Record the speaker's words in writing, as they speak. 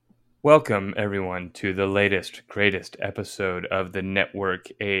Welcome, everyone, to the latest, greatest episode of the Network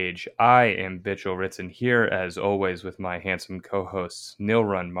Age. I am Bitchel Ritson here, as always, with my handsome co-hosts,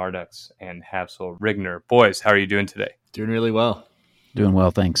 Nilrun Mardux and Hapsel Rigner. Boys, how are you doing today? Doing really well. Doing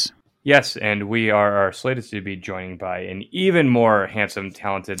well, thanks. Yes, and we are slated to be joined by an even more handsome,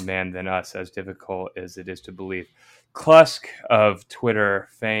 talented man than us, as difficult as it is to believe. Clusk of Twitter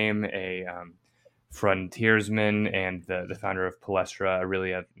fame, a frontiersman and the founder of Palestra, a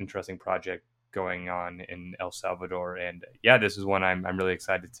really interesting project going on in El Salvador. And yeah, this is one I'm really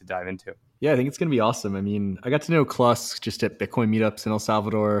excited to dive into. Yeah, I think it's going to be awesome. I mean, I got to know Clusk just at Bitcoin meetups in El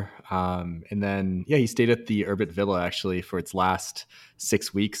Salvador. And then, he stayed at the Urbit Villa actually for its last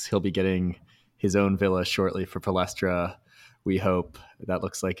 6 weeks. He'll be getting his own villa shortly for Palestra. We hope. That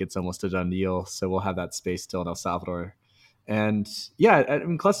looks like it's almost a done deal. So we'll have that space still in El Salvador. And yeah, I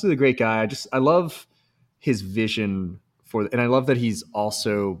mean, Clusk is a great guy. I love his vision and I love that he's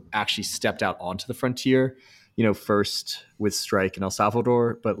also actually stepped out onto the frontier, first with Strike in El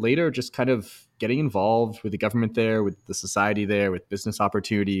Salvador, but later just kind of getting involved with the government there, with the society there, with business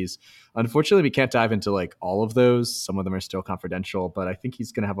opportunities. Unfortunately, we can't dive into like all of those. Some of them are still confidential, but I think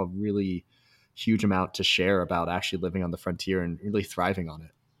he's going to have a really huge amount to share about actually living on the frontier and really thriving on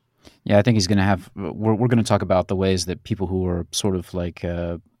it. Yeah, I think he's going to have. We're going to talk about the ways that people who are sort of like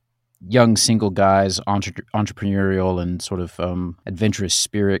young single guys, entrepreneurial and sort of adventurous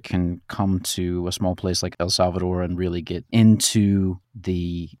spirit can come to a small place like El Salvador and really get into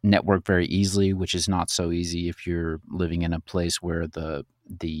the network very easily, which is not so easy if you're living in a place where the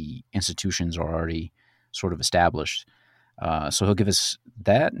institutions are already sort of established. So he'll give us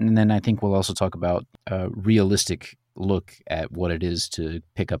that, and then I think we'll also talk about a realistic look at what it is to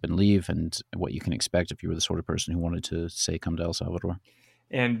pick up and leave and what you can expect if you were the sort of person who wanted to, say, come to El Salvador.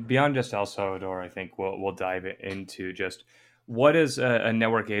 And beyond just El Salvador, I think we'll dive into just what does a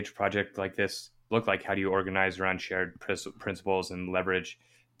network age project like this look like? How do you organize around shared principles and leverage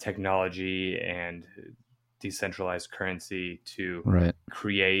technology and decentralized currency to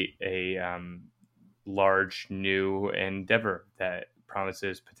create a large new endeavor that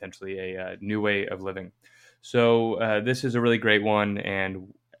promises potentially a new way of living? So this is a really great one,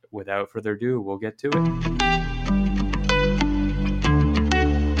 and without further ado, we'll get to it.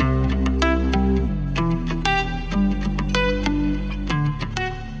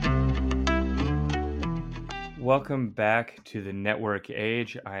 Welcome back to the Network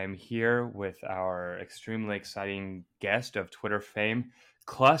Age. I am here with our extremely exciting guest of Twitter fame,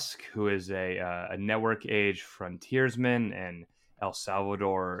 Clusk, who is a Network Age frontiersman and El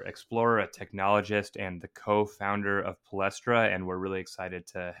Salvador explorer, a technologist, and the co-founder of Palestra. And we're really excited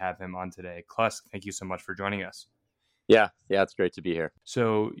to have him on today. Clusk, thank you so much for joining us. Yeah, it's great to be here.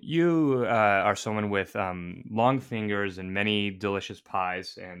 So you are someone with long fingers and many delicious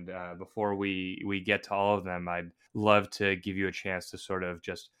pies. And before we get to all of them, I'd love to give you a chance to sort of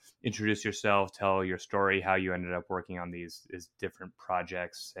just introduce yourself, tell your story, how you ended up working on these different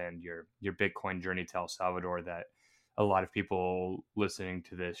projects, and your Bitcoin journey to El Salvador that a lot of people listening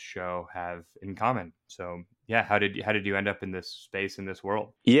to this show have in common. So yeah, how did you end up in this space, in this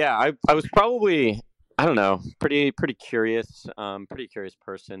world? Yeah, I was probably, I don't know, pretty curious, pretty curious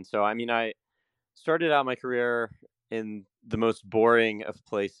person. So I mean, I started out my career in the most boring of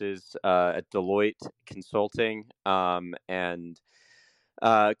places, at Deloitte Consulting, and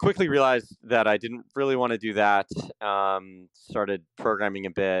quickly realized that I didn't really want to do that. Started programming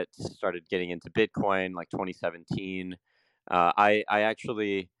a bit, started getting into Bitcoin like 2017. I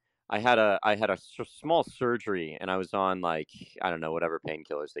actually I had a small surgery, and I was on like, I don't know, whatever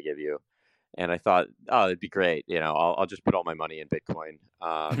painkillers they give you. And I thought, oh, it'd be great. I'll just put all my money in Bitcoin.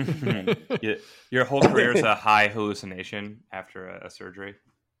 Your whole career is a high hallucination after a surgery.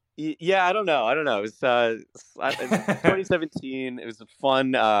 Yeah, I don't know. It was 2017. It was a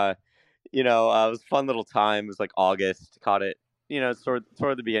fun, it was a fun little time. It was like August. Caught it,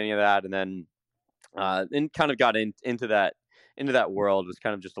 toward the beginning of that, and then kind of got into that world. Was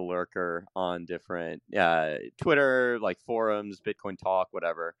kind of just a lurker on different Twitter, like forums, Bitcoin Talk,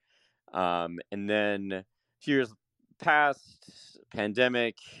 whatever. And then a few years past,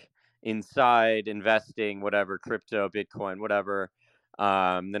 pandemic, inside investing, whatever, crypto, Bitcoin, whatever.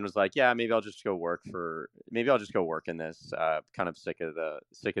 Then was like, yeah, maybe I'll just go work in this. Kind of sick of the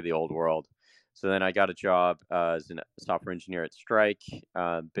old world. So then I got a job as a software engineer at Strike,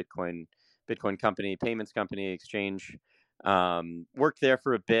 Bitcoin company, payments company, exchange. Worked there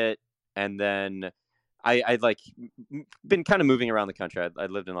for a bit, and then I'd like been kind of moving around the country. I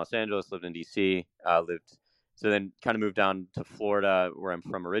lived in Los Angeles, lived in DC, so then kind of moved down to Florida, where I'm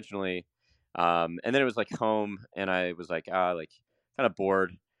from originally. And then it was like home, and I was like, kind of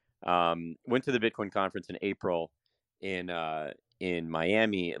bored. Went to the Bitcoin conference in April in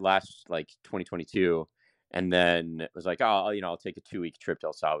Miami last, like, 2022, and then it was like, oh, I'll take a 2-week trip to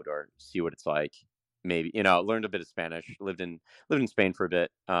El Salvador, see what it's like. Maybe, learned a bit of Spanish, lived in Spain for a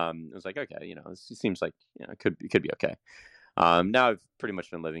bit. It was like, okay, this seems like, it could be okay. Now I've pretty much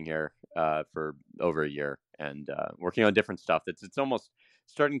been living here for over a year, and working on different stuff. It's almost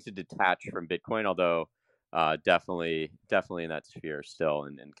starting to detach from Bitcoin, although definitely in that sphere still,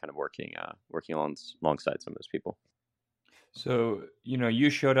 and kind of working alongside some of those people. So, you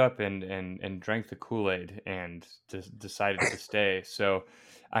showed up and drank the Kool-Aid and decided to stay. So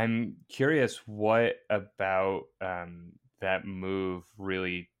I'm curious, what about that move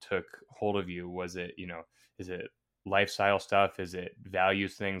really took hold of you? Was it, is it lifestyle stuff? Is it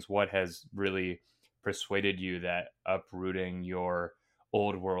values things? What has really persuaded you that uprooting your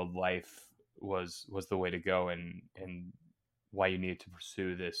old world life was the way to go, and why you needed to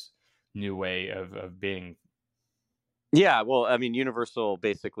pursue this new way of being? Yeah, well, I mean, Universal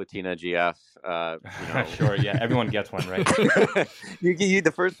Basic Latina GF. Sure, yeah, everyone gets one, right?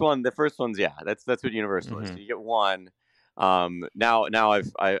 The first one's, yeah. That's what Universal is. So you get one. Now I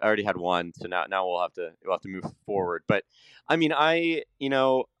already had one, so now we'll have to move forward. But I mean, I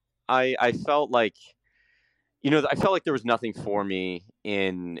felt like, there was nothing for me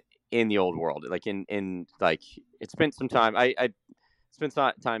in the old world. Like, in like, it spent some time. I spent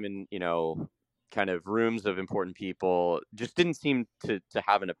some time in, kind of rooms of important people. Just didn't seem to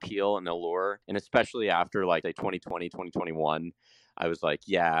have an appeal and allure. And especially after, like, 2020, 2021, I was like,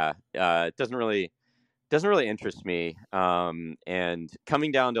 yeah, it doesn't really interest me. And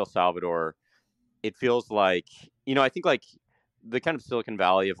coming down to El Salvador, it feels like, I think, like, the kind of Silicon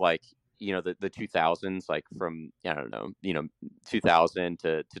Valley of, like, the 2000s, like, from, I don't know, 2000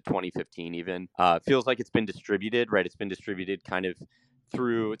 to 2015 even, feels like it's been distributed, right? It's been distributed kind of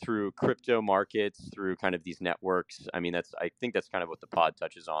through crypto markets, through kind of these networks. I mean, I think that's kind of what the pod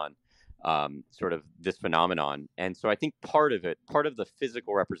touches on, sort of this phenomenon. And so I think part of the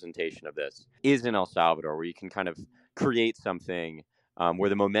physical representation of this is in El Salvador, where you can kind of create something, where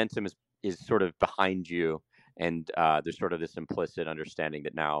the momentum is sort of behind you, and there's sort of this implicit understanding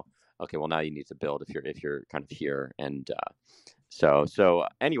that now, okay, well, now you need to build if you're kind of here. And so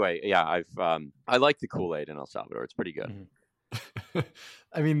anyway, yeah, I like the Kool-Aid in El Salvador. It's pretty good. Mm-hmm.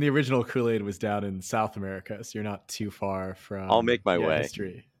 I mean, the original Kool-Aid was down in South America, so you're not too far from. I'll make my way.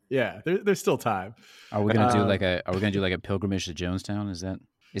 History. Yeah, there's still time. Are we gonna do like a pilgrimage to Jonestown? Is that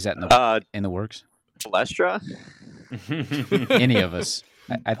in the works? Palestra? Any of us?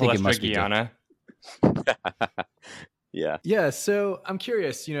 I think it must be Guyana. Yeah. Yeah. So I'm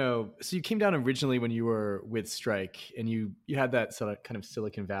curious, so you came down originally when you were with Strike, and you had that sort of kind of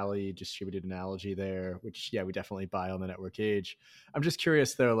Silicon Valley distributed analogy there, which, yeah, we definitely buy on the network age. I'm just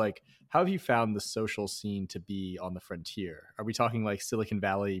curious though, like, how have you found the social scene to be on the frontier? Are we talking like Silicon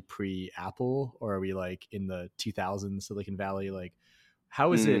Valley pre-Apple, or are we like in the 2000s Silicon Valley? Like,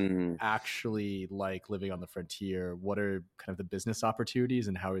 how is it actually like living on the frontier? What are kind of the business opportunities,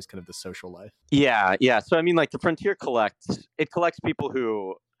 and how is kind of the social life? Yeah. So I mean, like, the frontier collects people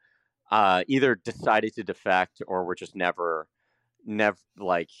who either decided to defect, or were just never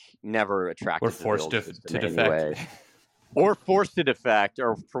attracted. We're forced to defect. Anyway. Or forced to defect,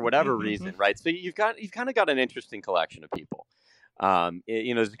 or for whatever reason, right? So you've kind of got an interesting collection of people.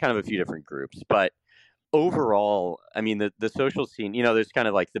 There's kind of a few different groups, but overall, I mean, the social scene, there's kind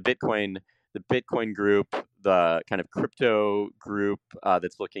of like the Bitcoin group, the kind of crypto group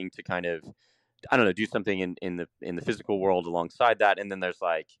that's looking to kind of, I don't know, do something in the physical world alongside that, and then there's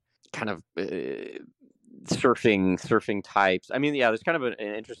like kind of surfing types. I mean, yeah, there's kind of an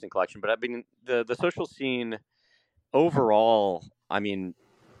interesting collection, but I mean, the social scene overall, I mean,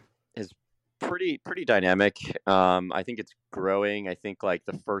 is pretty dynamic. I think it's growing. I think, like,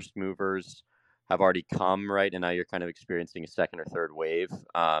 the first movers have already come, right? And now you're kind of experiencing a second or third wave.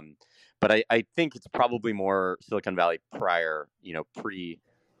 But I think it's probably more Silicon Valley prior, pre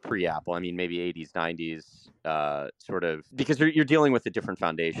Apple. I mean, maybe 80s, 90s, sort of, because you're dealing with a different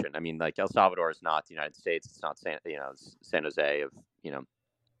foundation. I mean, like, El Salvador is not the United States. It's not it's San Jose of,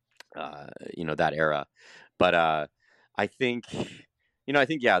 that era. But I think,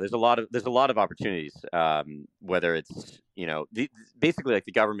 yeah, there's a lot of opportunities. Whether it's, basically, like,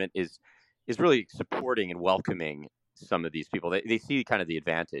 the government is really supporting and welcoming some of these people. They see kind of the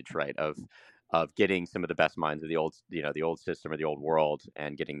advantage, right, of getting some of the best minds of the old system or the old world,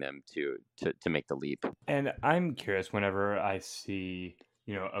 and getting them to make the leap. And I'm curious, whenever I see,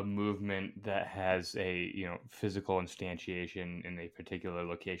 a movement that has a, physical instantiation in a particular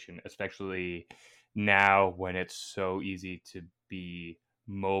location, especially now when it's so easy to be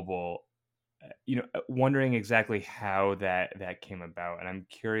mobile. Wondering exactly how that came about, and I'm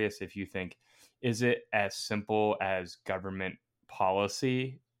curious if you think, is it as simple as government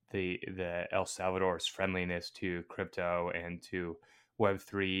policy, the El Salvador's friendliness to crypto and to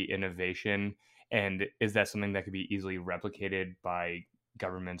Web3 innovation, and is that something that could be easily replicated by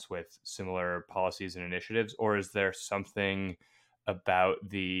governments with similar policies and initiatives, or is there something about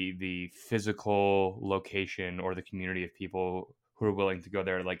the physical location or the community of people who are willing to go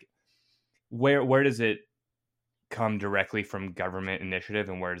there, like where does it come directly from government initiative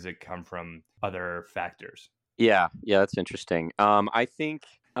and where does it come from other factors? Yeah, that's interesting. I think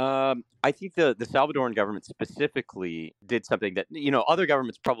the Salvadoran government specifically did something that other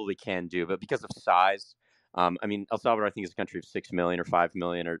governments probably can do, but because of size, I mean, El Salvador I think is a country of 6 million or 5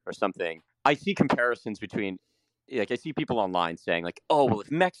 million or something. I see comparisons between, like, I see people online saying like, oh well, if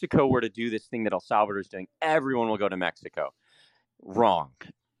Mexico were to do this thing that El Salvador is doing, everyone will go to Mexico. Wrong.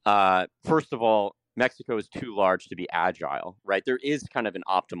 First of all, Mexico is too large to be agile, right? There is kind of an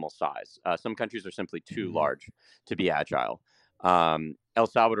optimal size. Some countries are simply too large to be agile. El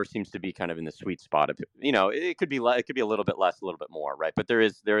Salvador seems to be kind of in the sweet spot of, it could be it could be a little bit less, a little bit more, right? But there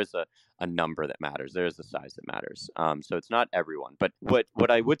is a number that matters. There is a size that matters. So it's not everyone. But what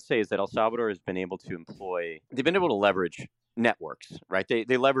I would say is that El Salvador has been able to they've been able to leverage networks, right? They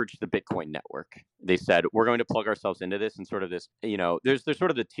leveraged the Bitcoin network. They said, we're going to plug ourselves into this, and sort of this, there's sort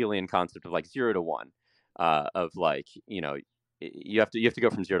of the Thielian concept of like 0 to 1, of like, you have to go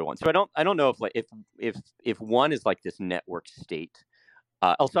from 0 to 1. So I don't know if like if one is like this network state,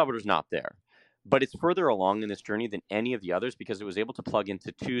 El Salvador's not there, but it's further along in this journey than any of the others because it was able to plug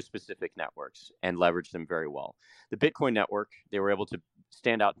into two specific networks and leverage them very well. The Bitcoin network, they were able to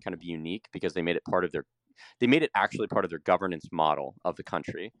stand out and kind of be unique because they made it actually part of their governance model of the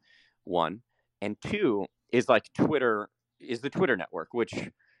country. One, and two is like Twitter is the Twitter network, which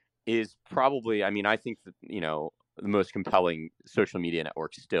is probably, I mean, I think that, the most compelling social media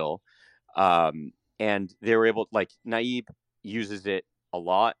network still. And they were able, like, Naib uses it a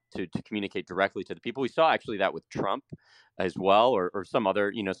lot to communicate directly to the people. We saw actually that with Trump as well, or some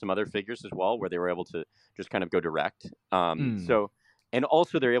other, some other figures as well, where they were able to just kind of go direct. So, and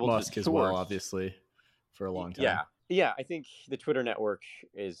also they're able Musk to as well, obviously, for a long time. Yeah, I think the Twitter network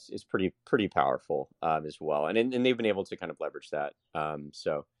is pretty powerful, as well, and they've been able to kind of leverage that.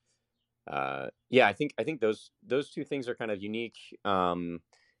 Yeah, I think those two things are kind of unique,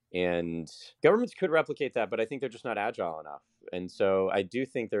 and governments could replicate that, but I think they're just not agile enough. And so I do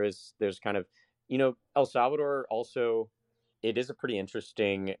think there's kind of, El Salvador also, it is a pretty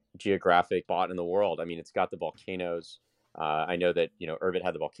interesting geographic spot in the world. I mean, it's got the volcanoes. I know that Urbit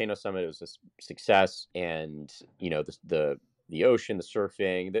had the volcano summit. It was a success, and the ocean, the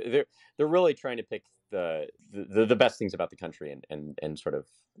surfing. They're really trying to pick the best things about the country and sort of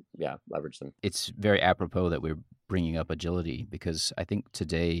leverage them. It's very apropos that we're bringing up agility because I think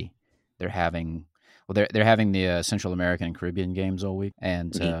today they're having they're having the Central American and Caribbean games all week,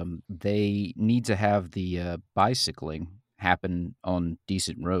 and they need to have the bicycling happen on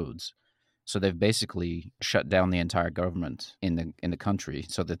decent roads. So they've basically shut down the entire government in the country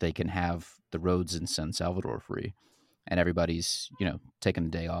so that they can have the roads in San Salvador free, and everybody's taking the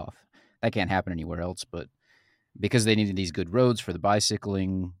day off. That can't happen anywhere else, but because they needed these good roads for the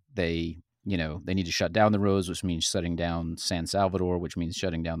bicycling, they need to shut down the roads, which means shutting down San Salvador, which means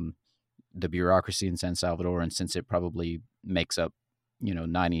shutting down the bureaucracy in San Salvador. And since it probably makes up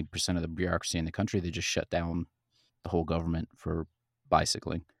 90% of the bureaucracy in the country, they just shut down the whole government for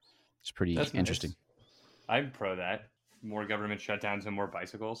bicycling. It's pretty interesting. Nice. I'm pro that. More government shutdowns and more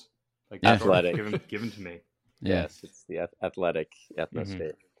bicycles. Like athletic. Give them to me. Yeah. Yes, it's the athletic ethno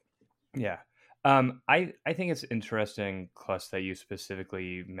state. Yeah. I think it's interesting, Clusk, that you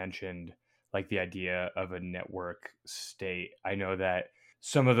specifically mentioned like the idea of a network state. I know that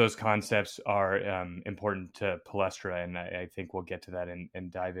some of those concepts are important to Palestra, and I think we'll get to that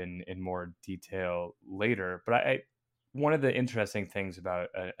and dive in more detail later. But one of the interesting things about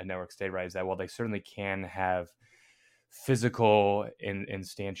a network state, right, is that while they certainly can have physical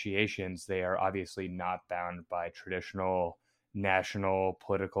instantiations, they are obviously not bound by traditional national,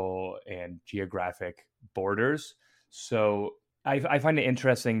 political, and geographic borders. So I find it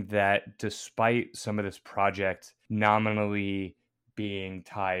interesting that despite some of this project nominally being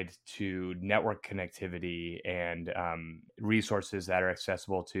tied to network connectivity and resources that are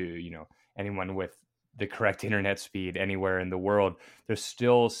accessible to anyone with the correct internet speed anywhere in the world, there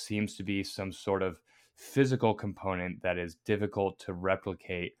still seems to be some sort of physical component that is difficult to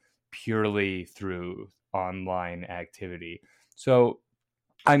replicate purely through online activity. So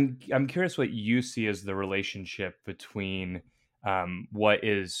I'm curious what you see as the relationship between what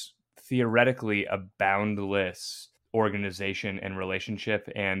is theoretically a boundless organization and relationship,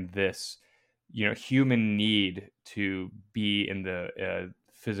 and this human need to be in the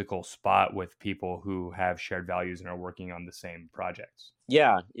physical spot with people who have shared values and are working on the same projects.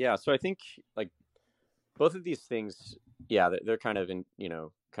 Yeah. So I think like both of these things, yeah, they're kind of in,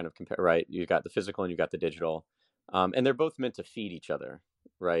 kind of compare, right? You've got the physical and you've got the digital, and they're both meant to feed each other,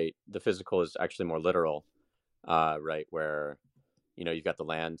 right? The physical is actually more literal, right? Where, you've got the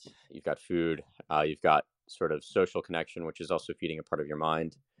land, you've got food, you've got sort of social connection, which is also feeding a part of your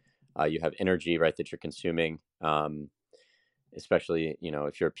mind. You have energy, right, that you're consuming. Especially,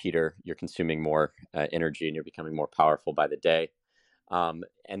 if you're a Peter, you're consuming more energy and you're becoming more powerful by the day. And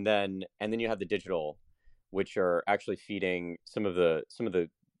then you have the digital, which are actually feeding some of the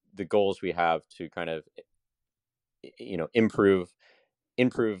goals we have to kind of improve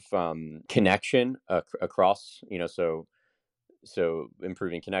connection across, so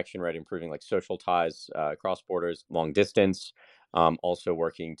improving connection, right, improving like social ties across borders, long distance, also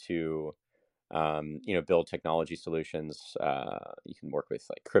working to build technology solutions. You can work with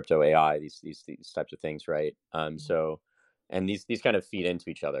like crypto AI, these types of things, right? So, and these kind of feed into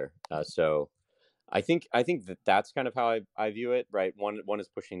each other. So I think that's kind of how I view it, right? One is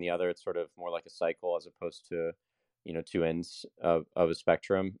pushing the other. It's sort of more like a cycle as opposed to, two ends of a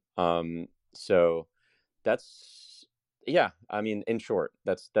spectrum. So that's, yeah. I mean, in short,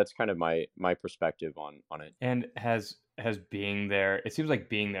 that's kind of my perspective on it. And has being there, it seems like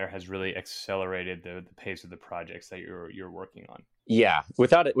being there has really accelerated the pace of the projects that you're working on. Yeah,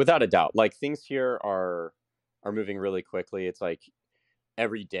 without a doubt. Like things here are moving really quickly. It's like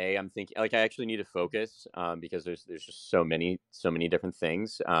every day I'm thinking like I actually need to focus because there's just so many different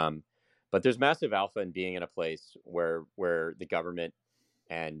things. But there's massive alpha in being in a place where the government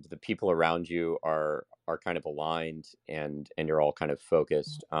and the people around you are kind of aligned and you're all kind of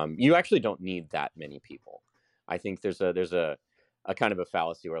focused. You actually don't need that many people. I think there's a kind of a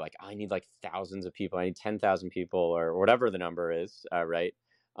fallacy where like I need like thousands of people. I need 10,000 people or whatever the number is, right?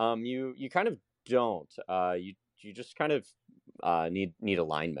 You kind of don't. You just kind of need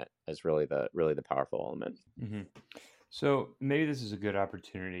alignment is really the powerful element. Mm-hmm. So maybe this is a good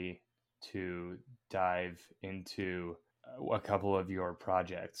opportunity to dive into a couple of your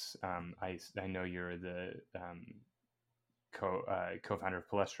projects. I know you're the co-founder of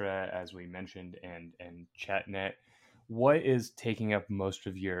Palestra, as we mentioned, and ChatNet. What is taking up most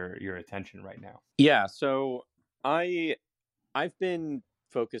of your attention right now? Yeah, so I've been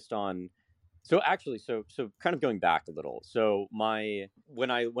focused on, so actually, so kind of going back a little. So my when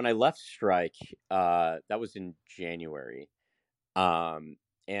I left Strike, that was in January, um,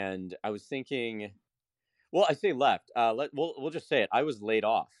 and I was thinking, well, I say left. We'll just say it. I was laid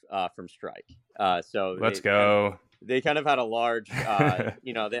off from Strike. So Let's go. They kind of had a large, they had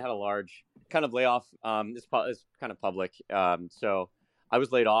a large kind of layoff. It's kind of public. So I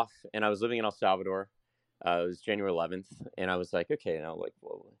was laid off, and I was living in El Salvador. It was January 11th, and I was like, okay, like,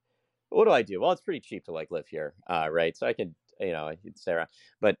 well, what do I do? Well, it's pretty cheap to like live here, right? So I could, I could stay around.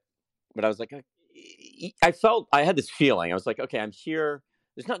 But I was like, I had this feeling. I was like, okay, I'm here.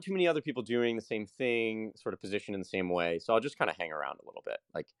 There's not too many other people doing the same thing, sort of positioned in the same way. So I'll just kind of hang around a little bit.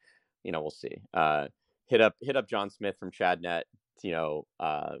 Like, we'll see. Hit up John Smith from ChadNet.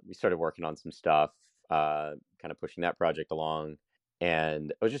 We started working on some stuff, kind of pushing that project along.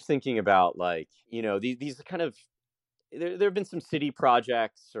 And I was just thinking about like, these kind of, there have been some city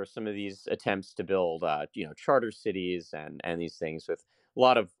projects or some of these attempts to build, charter cities and these things with a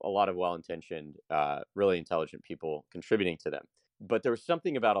lot of well-intentioned, really intelligent people contributing to them. But there was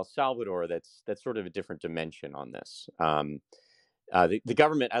something about El Salvador that's sort of a different dimension on this. The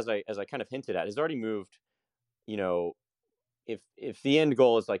government, as I kind of hinted at, has already moved. If the end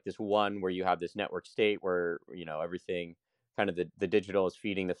goal is like this one where you have this network state where everything kind of the digital is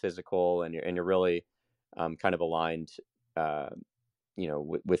feeding the physical, and you're really kind of aligned,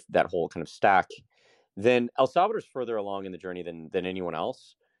 with that whole kind of stack, then El Salvador's further along in the journey than anyone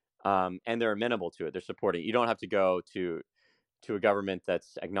else, and they're amenable to it. They're supporting. You don't have to go to a government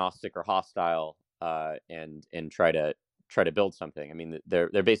that's agnostic or hostile, and try to build something. I mean,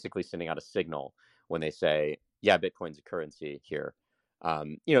 they're basically sending out a signal when they say, yeah, Bitcoin's a currency here.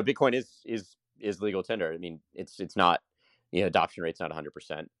 Bitcoin is legal tender. I mean, it's not, adoption rate's not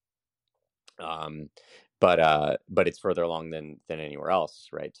 100%. But it's further along than anywhere else,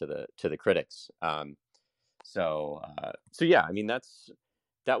 right? To the critics. So yeah, I mean, that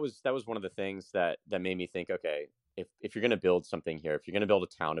was one of the things that made me think, okay, if you're going to build something here, if you're going to build a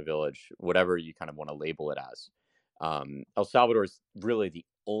town, a village, whatever you kind of want to label it as, El Salvador is really the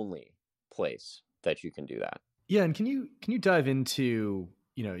only place that you can do that. Yeah, and can you dive into,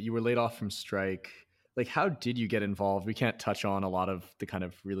 you were laid off from Strike. Like, how did you get involved? We can't touch on a lot of the kind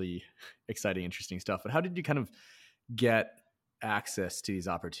of really exciting, interesting stuff, but how did you kind of get access to these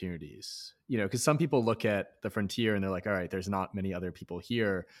opportunities? Because some people look at the frontier and they're like, all right, there's not many other people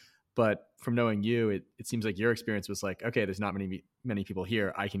here. But from knowing you, it seems like your experience was like, okay, there's not many people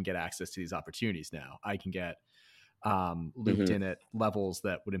here. I can get access to these opportunities now. I can get looped Mm-hmm. in at levels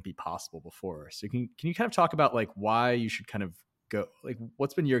that wouldn't be possible before. So can you kind of talk about like why you should kind of go, like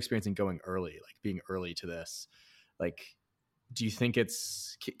what's been your experience in going early, like being early to this? Like, do you think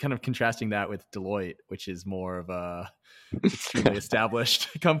it's kind of contrasting that with Deloitte, which is more of a extremely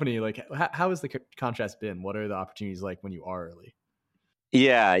established company? Like, how has the contrast been? What are the opportunities like when you are early?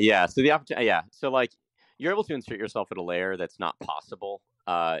 Yeah. So the opportunity, yeah. So like you're able to insert yourself at a layer that's not possible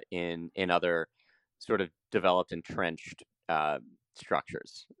in other sort of developed entrenched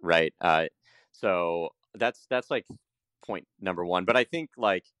structures, right? So that's like point number one. But I think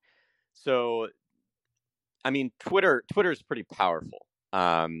like so I mean, Twitter is pretty powerful.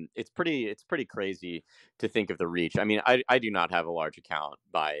 It's pretty crazy to think of the reach. I mean, I do not have a large account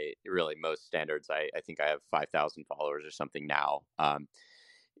by really most standards. I think I have 5,000 followers or something now.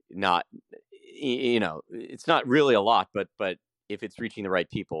 Not, it's not really a lot, but if it's reaching the right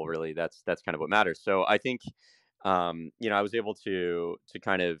people, really, that's kind of what matters. So I think, I was able to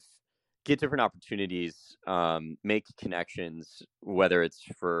kind of get different opportunities, make connections, whether it's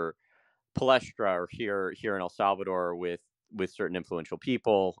for Palestra or here in El Salvador with certain influential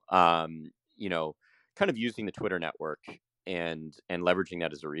people. Kind of using the Twitter network and leveraging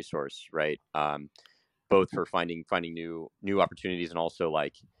that as a resource, right? Both for finding new opportunities and also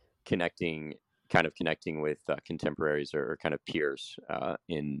like connecting connecting with contemporaries or kind of peers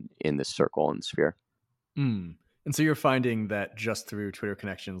in this circle and sphere. Mm. And so you're finding that just through Twitter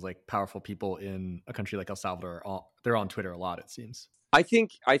connections, like powerful people in a country like El Salvador, they're on Twitter a lot, it seems. I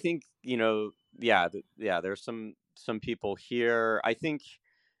think yeah, yeah. There's some people here. I think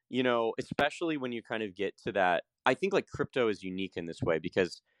especially when you kind of get to that. I think like crypto is unique in this way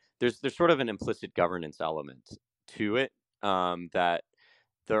because there's sort of an implicit governance element to it, that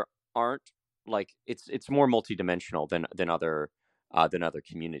there aren't like it's more multidimensional than other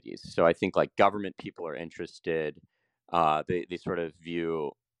communities. So I think like government people are interested. They sort of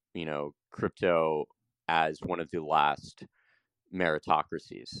view crypto as one of the last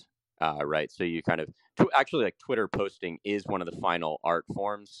meritocracies, right? So you kind of actually like Twitter posting is one of the final art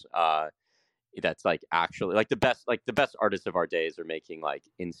forms. That's like actually like the best artists of our days are making like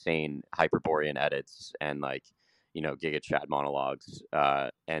insane Hyperborean edits and like Giga Chat monologues,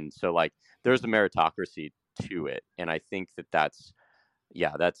 and so like there's a meritocracy to it, and I think that's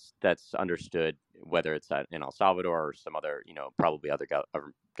yeah, that's understood whether it's in El Salvador or some other probably other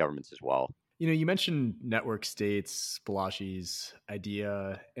governments as well. You mentioned network states, Balaji's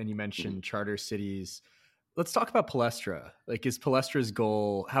idea, and you Mhm. mentioned charter cities. Let's talk about Palestra. Like, is Palestra's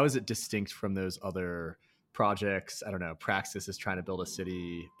goal, how is it distinct from those other projects? I don't know. Praxis is trying to build a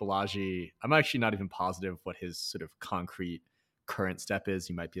city. Balaji, I'm actually not even positive what his sort of concrete current step is.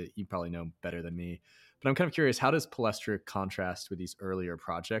 You probably know better than me. But I'm kind of curious, how does Palestra contrast with these earlier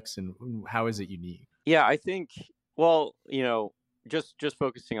projects and how is it unique? Yeah, I think. Well, just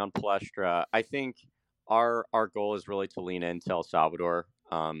focusing on Palestra, I think our goal is really to lean into El Salvador,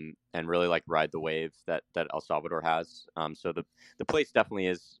 and really like ride the wave that El Salvador has. So the place definitely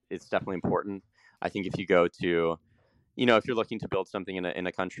is it's definitely important. I think if you go to if you're looking to build something in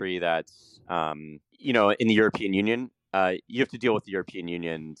a country that's in the European Union, you have to deal with the European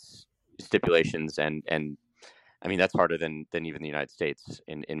Union's stipulations and I mean, that's harder than even the United States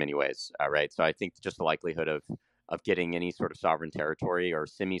in many ways, right? So I think just the likelihood of getting any sort of sovereign territory or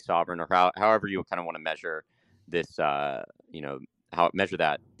semi-sovereign or however you kind of want to measure this, how measure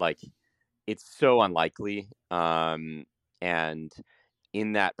that, like it's so unlikely. And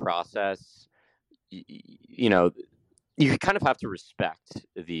in that process, you know, you kind of have to respect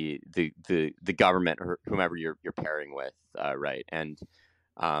the government or whomever you're pairing with, right? And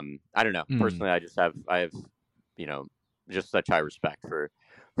I don't know. Mm. Personally, I have you know just such high respect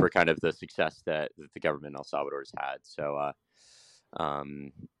for kind of the success that the government in El Salvador has had. So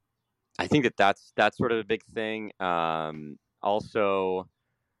um, I think that's sort of a big thing. Also,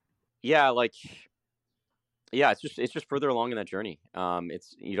 yeah, like yeah, it's just further along in that journey.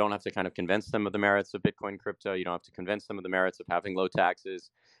 It's you don't have to kind of convince them of the merits of Bitcoin crypto. You don't have to convince them of the merits of having low taxes.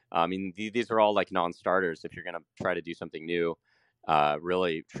 I mean, these are all like non-starters if you're going to try to do something new,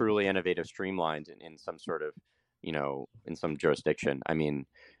 really truly innovative, streamlined in some sort of in some jurisdiction. I mean,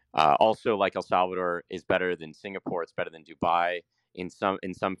 also like El Salvador is better than Singapore. It's better than Dubai in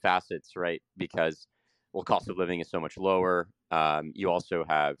some facets, right? Because cost of living is so much lower. You also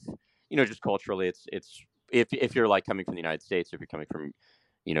have, just culturally, it's if you're like coming from the United States, or if you're coming from,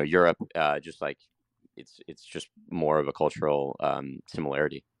 Europe, just like it's just more of a cultural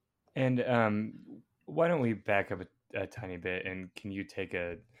similarity. And why don't we back up a tiny bit, and can you take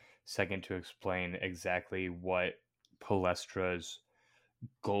a second to explain exactly what Palestra's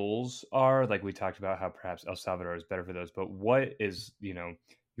goals are? Like we talked about how perhaps El Salvador is better for those, but what is,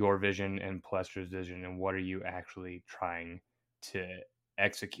 your vision and Palestra's vision, and what are you actually trying to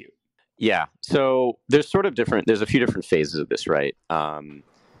execute? Yeah. So there's a few different phases of this, right?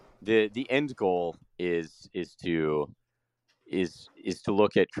 The end goal is to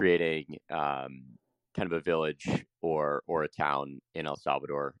look at creating kind of a village or a town in El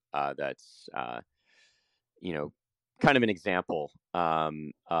Salvador that's kind of an example of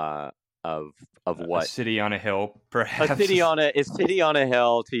A what city on a hill, a perhaps. city on a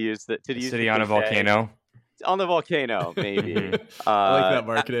hill, to use the A city on a cliche. volcano. On the volcano, maybe. Mhm. I like that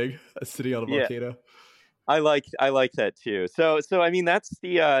marketing. A city on a Yeah. volcano. I like that too. So I mean that's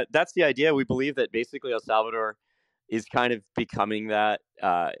the idea. We believe that basically El Salvador is kind of becoming that.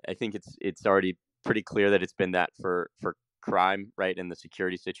 I think it's already pretty clear that it's been that for crime, right, in the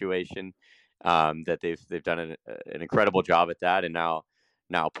security situation. That they've done an incredible job at that, and now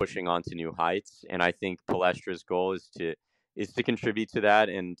pushing on to new heights. And I think Palestra's goal is to contribute to that,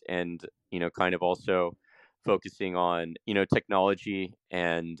 and kind of also focusing on technology,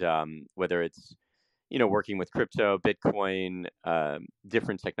 and whether it's working with crypto, Bitcoin,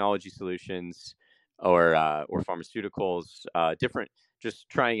 different technology solutions, or pharmaceuticals, different, just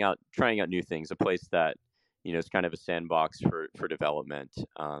trying out new things. A place that is kind of a sandbox for development.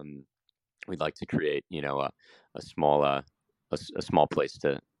 We'd like to create a small a small place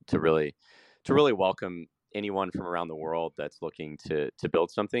to really welcome anyone from around the world that's looking to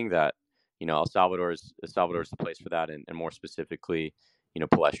build something that El Salvador's the place for that, and more specifically,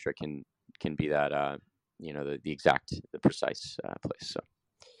 Palestra can be that the precise place. So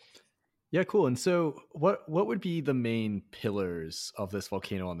Yeah, cool. And so what would be the main pillars of this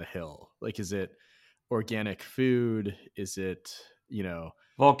volcano on the hill? Like, is it organic food? Is it,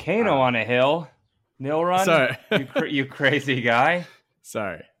 Volcano on a hill. Nilrun? sorry. You crazy guy.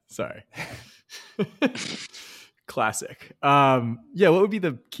 sorry. Classic. Yeah, what would be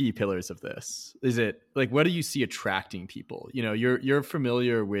the key pillars of this? Is it like, what do you see attracting people? You're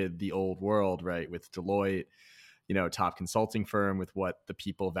familiar with the old world, right? With Deloitte, top consulting firm, with what the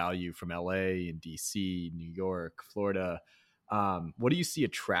people value from LA and DC, New York, Florida. What do you see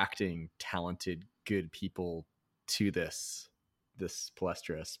attracting talented, good people to this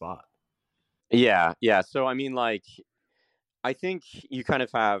Palestra spot? yeah. So I mean, like, I think you kind of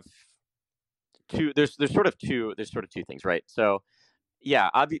have two. There's sort of two things, right? So yeah,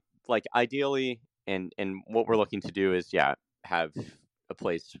 like ideally, and what we're looking to do is, have a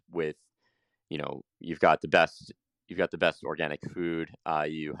place with, you've got the best organic food.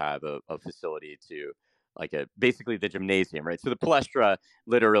 You have a facility to, like, basically the gymnasium, right? So the palestra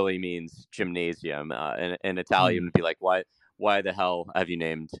literally means gymnasium, and Italian would be like, why the hell have you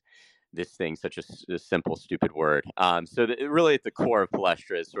named this thing such a simple, stupid word? So really at the core of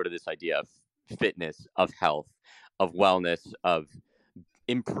palestra is sort of this idea of fitness, of health, of wellness, of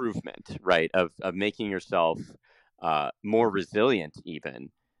improvement, right? Of making yourself more resilient, even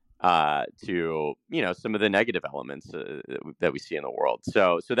to some of the negative elements that we see in the world.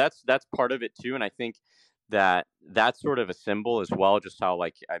 So that's part of it too, and I think that that's sort of a symbol as well. Just how,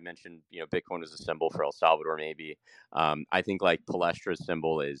 like I mentioned, Bitcoin is a symbol for El Salvador. Maybe I think like Palestra's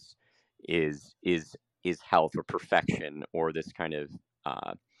symbol is is health or perfection, or this kind of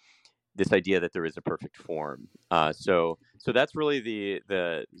this idea that there is a perfect form. So that's really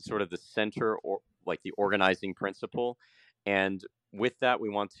the sort of the center, or like the organizing principle. And with that, we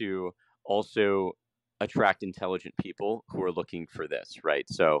want to also attract intelligent people who are looking for this, right?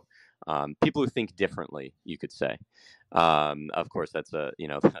 So people who think differently, you could say. Of course, that's the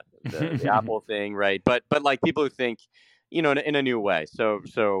Apple thing, right? But like people who think, in a new way.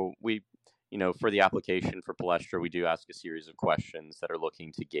 So we, for the application for Palestra, we do ask a series of questions that are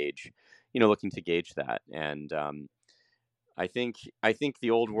looking to gauge that. And I think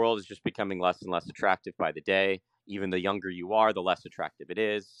the old world is just becoming less and less attractive by the day. Even the younger you are, the less attractive it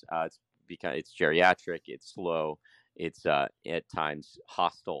is. It's because it's geriatric, it's slow, it's at times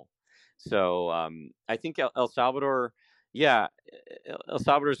hostile. So I think El Salvador, yeah, El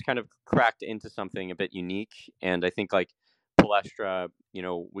Salvador's kind of cracked into something a bit unique, and I think like Palestra,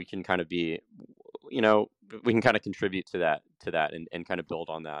 we can kind of be, you know, we can kind of contribute to that, and kind of build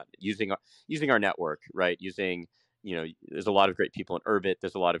on that using our network, right? Using there's a lot of great people in Urbit.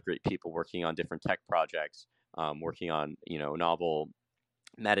 There's a lot of great people working on different tech projects, working on novel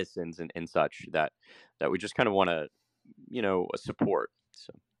medicines and such that we just kind of want to support.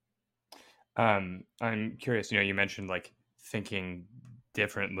 So I'm curious. You mentioned like thinking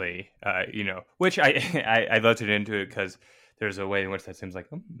differently. Which I voted into it because there's a way in which that seems like,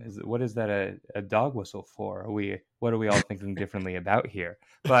 what is that a dog whistle for? What are we all thinking differently about here?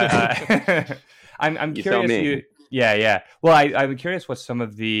 But I'm You tell curious. me. Yeah. Well, I'm curious what some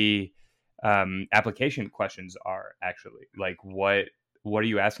of the application questions are actually. Like, what are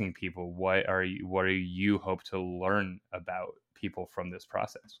you asking people? What are you hope to learn about people from this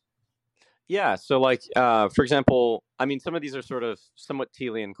process? Yeah. So, like, for example, I mean, some of these are sort of somewhat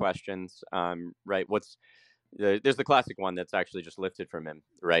Tealian questions, right? There's the classic one that's actually just lifted from him,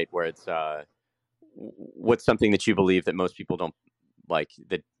 right? Where it's what's something that you believe that most people don't like,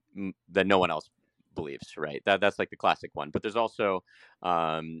 that no one else believes, right? That's like the classic one. But there's also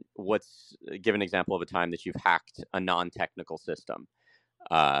give an example of a time that you've hacked a non-technical system.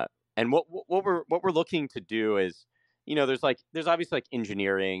 And what we're looking to do is, there's obviously like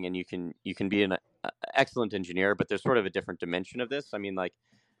engineering, and you can be an excellent engineer, but there's sort of a different dimension of this. I mean, like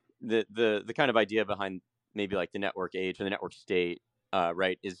the kind of idea behind maybe like the network age or the network state,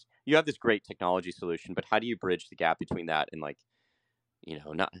 right, is you have this great technology solution, but how do you bridge the gap between that and, like,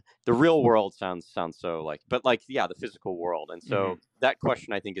 not the real world sounds so like, but like, yeah, the physical world. And so that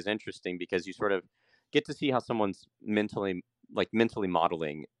question I think is interesting because you sort of get to see how someone's mentally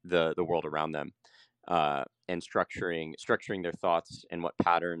modeling the world around them, and structuring their thoughts and what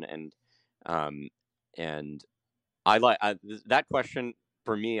pattern. And I like that question.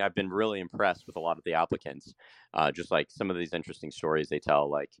 For me, I've been really impressed with a lot of the applicants, just like some of these interesting stories they tell.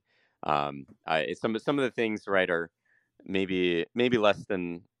 Like, some of the things, right, are maybe less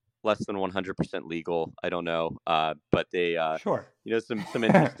than 100% legal. I don't know, but they, Sure. some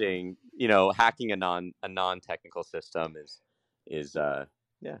interesting, hacking a non technical system is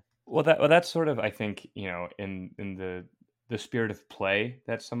yeah. Well, that's sort of, I think, in the spirit of play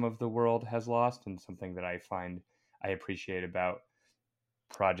that some of the world has lost, and something that I find I appreciate about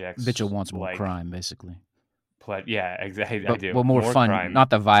projects Mitchell wants more like crime, basically. Yeah, exactly. I But, do. well, more fun, crime. not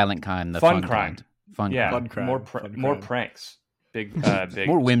the violent kind, the fun crime. kind. Fun Yeah, crime. Fun crime. more crime. pranks. Big.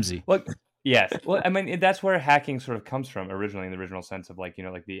 More whimsy. Well, yes. Well, I mean, that's where hacking sort of comes from originally, in the original sense of, like,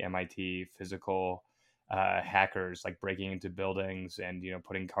 like the MIT physical hackers, like breaking into buildings and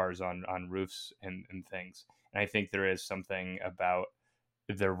putting cars on roofs and things. And I think there is something about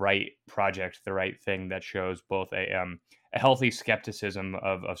the right project, the right thing, that shows both a healthy skepticism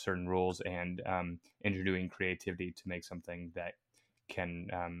of certain rules and introducing creativity to make something that can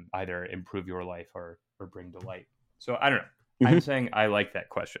either improve your life or bring delight. So I don't know. I'm saying I like that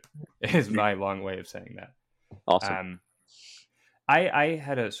question. Is my long way of saying that. Awesome. I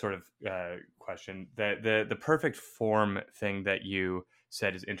had a sort of question. The perfect form thing that you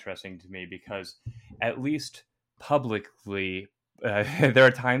said is interesting to me because, at least publicly, there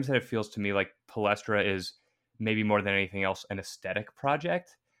are times that it feels to me like Palestra is, maybe more than anything else, an aesthetic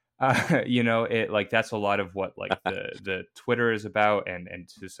project. It, like, that's a lot of what, like, the Twitter is about, and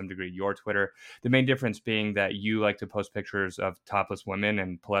to some degree your Twitter. The main difference being that you like to post pictures of topless women,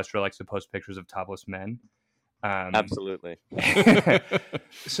 and Palestra likes to post pictures of topless men. Absolutely.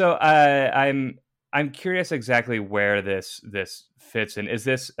 So I'm curious exactly where this fits in. Is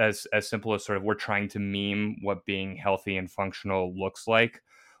this as simple as sort of we're trying to meme what being healthy and functional looks like,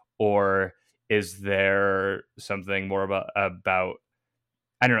 or is there something more about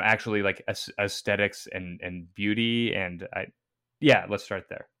I don't know, actually, like, aesthetics and beauty? And let's start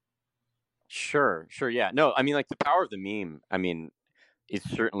there. Sure. Yeah. No, I mean, like, the power of the meme, I mean, is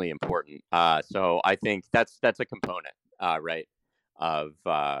certainly important. So I think that's a component, right? Of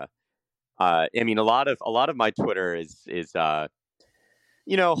I mean, a lot of my Twitter is I'll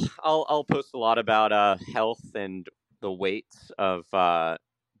post a lot about health and the weights of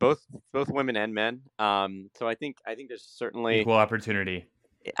both women and men. So I think there's certainly Equal opportunity.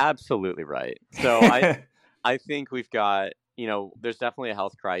 absolutely right. So I think we've got, there's definitely a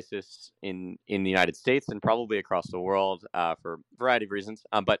health crisis in the United States and probably across the world, for a variety of reasons.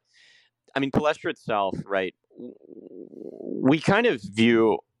 But I mean, Palestra itself, right? We kind of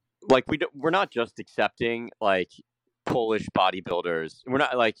view, like, we're not just accepting, like, Polish bodybuilders. We're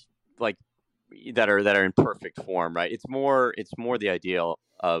not like that are in perfect form, right? It's more the ideal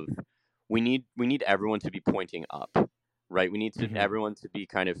of we need everyone to be pointing up, right? We need everyone to be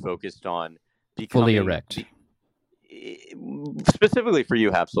kind of focused on becoming fully erect. Specifically for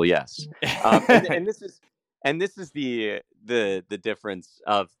you, Hapsel, yes. And this is the difference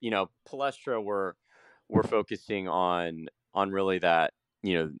of, Palestra. we're focusing on really that,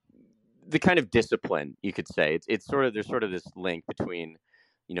 the kind of discipline, you could say. It's sort of, there's sort of this link between,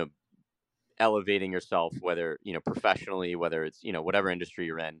 you know, elevating yourself, whether, professionally, whether it's, whatever industry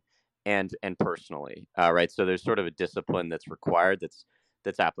you're in, and personally, right? So there's sort of a discipline that's required,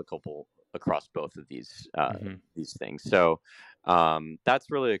 that's applicable across both of these things. So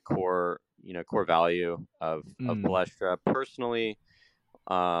that's really a core, core value of Palestra. Personally,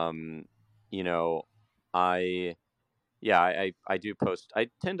 um, you know, I yeah, I do post. I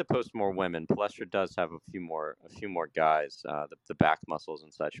tend to post more women. Palestra does have a few more guys, the back muscles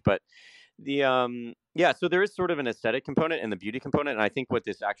and such. But yeah, so there is sort of an aesthetic component and the beauty component, and I think what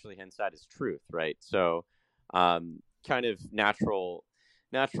this actually hints at is truth, right? So kind of natural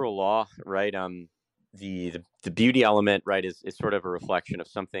law, right? The beauty element, right, is sort of a reflection of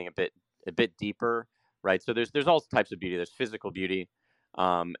something a bit deeper, right? So there's all types of beauty. There's physical beauty,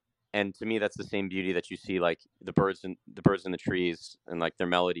 um, and to me that's the same beauty that you see, like the birds in the trees, and like their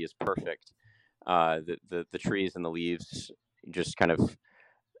melody is perfect. The trees and the leaves just kind of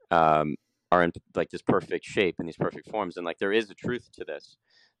um, are in like this perfect shape and these perfect forms, and like there is a truth to this.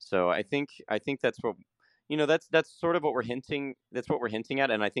 So I think that's what, that's sort of what we're hinting. That's what we're hinting at,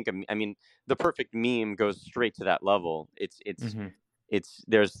 and I mean, the perfect meme goes straight to that level. It's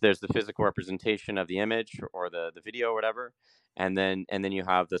there's the physical representation of the image or the video or whatever, and then you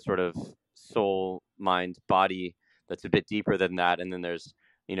have the sort of soul, mind, body that's a bit deeper than that, and then there's,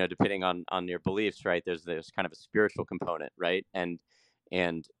 depending on your beliefs, right, there's kind of a spiritual component, right? And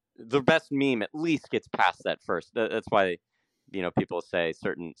the best meme at least gets past that first. That's why, people say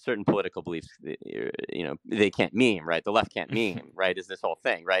certain political beliefs, they can't meme, right? The left can't meme, right? Is this whole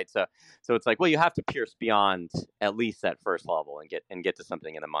thing, right? So it's like, well, you have to pierce beyond at least that first level and get to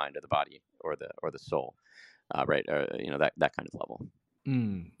something in the mind or the body or the soul, right? Or, that kind of level.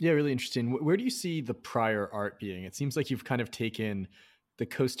 Yeah, really interesting. Where do you see the prior art being? It seems like you've kind of taken the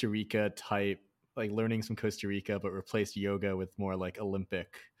Costa Rica type, like learning some Costa Rica, but replaced yoga with more like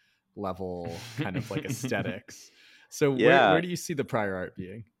Olympic level kind of like aesthetics. So Yeah. where do you see the prior art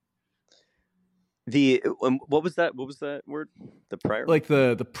being? The what was that? What was that word? The prior? Like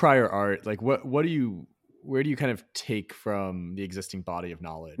the prior art, like what do you, where do you kind of take from the existing body of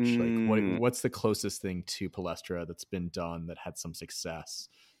knowledge? Like what's the closest thing to Palestra that's been done that had some success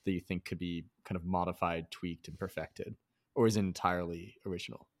that you think could be kind of modified, tweaked, and perfected, or is entirely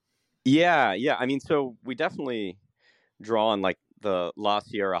original? Yeah. I mean, so we definitely draw on like the La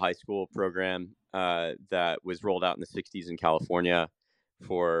Sierra High School program that was rolled out in the '60s in California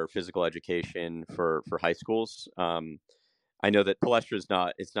for physical education for high schools. I know that Palestra is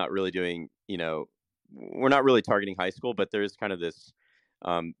not. It's not really doing. We're not really targeting high school, but there is kind of this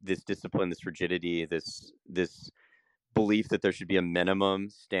discipline, this rigidity, this belief that there should be a minimum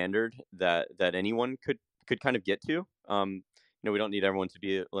standard that anyone could kind of get to. We don't need everyone to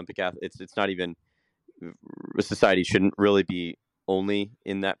be Olympic athletes. It's not even, society shouldn't really be only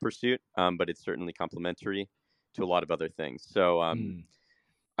in that pursuit, but it's certainly complementary to a lot of other things. So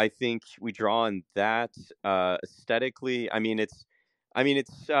I think we draw on that aesthetically. There's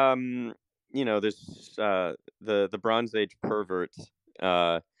the Bronze Age pervert,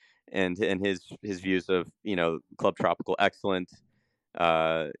 and his views of, Club Tropical excellent.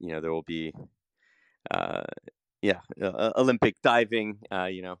 There will be Olympic diving.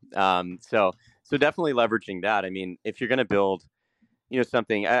 So definitely leveraging that. I mean, if you're going to build,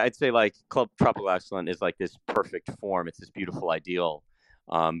 something, I'd say like Club Tropical excellent is like this perfect form. It's this beautiful ideal.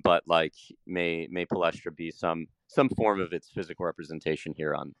 But like, may Palestra be some form of its physical representation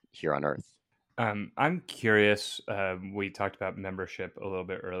here on Earth. I'm curious. We talked about membership a little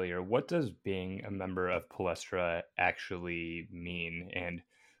bit earlier. What does being a member of Palestra actually mean, and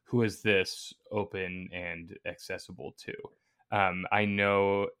who is this open and accessible to? I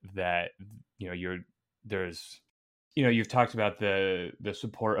know that you've talked about the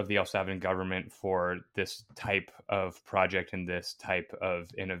support of the El Salvadoran government for this type of project and this type of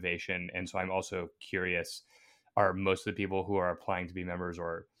innovation, and so I'm also curious: are most of the people who are applying to be members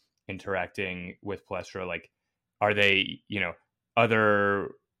or interacting with Palestra, like, are they,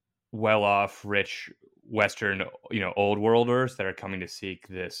 other well-off, rich Western, old worlders that are coming to seek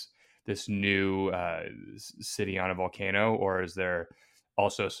this new city on a volcano, or is there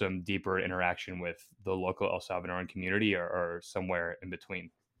also some deeper interaction with the local El Salvadoran community, or somewhere in between?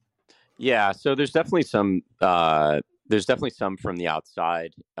 Yeah, so there's definitely some. There's definitely some from the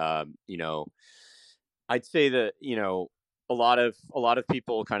outside. I'd say that, a lot of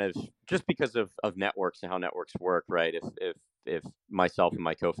people kind of, just because of networks and how networks work, right? If myself and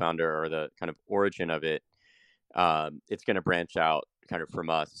my co-founder are the kind of origin of it, it's going to branch out kind of from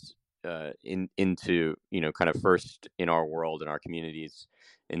us into kind of first in our world, in our communities.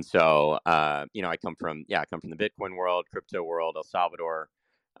 And so I come from the Bitcoin world, crypto world, El Salvador,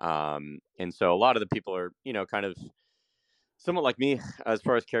 and so a lot of the people are kind of somewhat like me as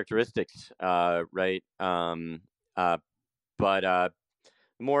far as characteristics, right? But the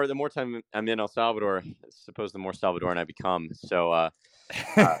more time I'm in El Salvador, I suppose the more Salvadoran I become. So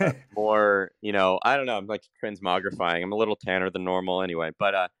more, I don't know. I'm like transmogrifying. I'm a little tanner than normal anyway,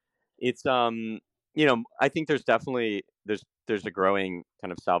 but it's I think there's definitely there's a growing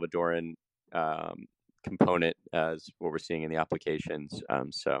kind of Salvadoran component as what we're seeing in the applications.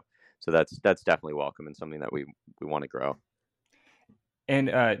 So that's definitely welcome and something that we want to grow. And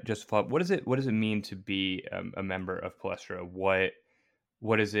just to follow up, what does it mean to be a member of Palestra?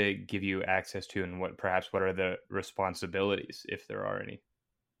 What does it give you access to, and what are the responsibilities, if there are any?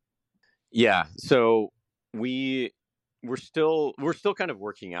 Yeah, so we're still kind of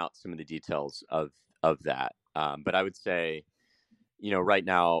working out some of the details of that. But I would say, right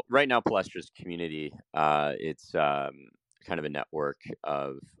now, Palestra's community, it's kind of a network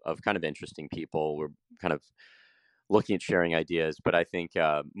of kind of interesting people. We're kind of looking at sharing ideas, but I think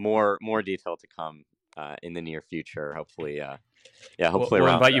more detail to come in the near future. Hopefully, hopefully We'll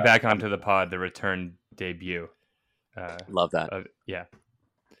around. invite you back onto the pod, the return debut. Love that. Yeah.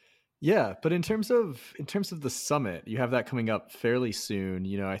 Yeah, but in terms of the summit, you have that coming up fairly soon.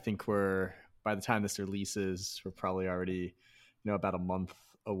 I think by the time this releases, we're probably already, about a month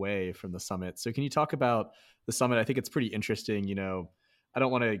away from the summit. So can you talk about the summit? I think it's pretty interesting. I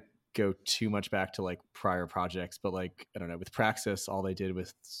don't want to go too much back to like prior projects, but like, I don't know, with Praxis, all they did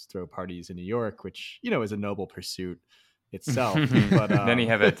was throw parties in New York, which, is a noble pursuit itself. But many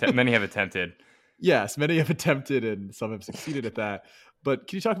have attempted. Yes, many have attempted and some have succeeded at that. But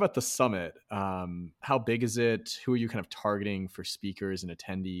can you talk about the summit? How big is it? Who are you kind of targeting for speakers and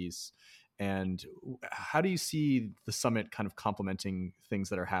attendees? And how do you see the summit kind of complementing things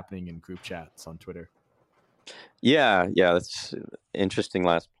that are happening in group chats on Twitter? Yeah, that's an interesting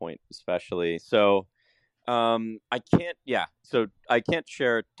last point, especially. So I can't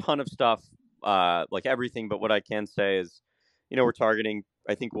share a ton of stuff, like everything, but what I can say is, we're targeting,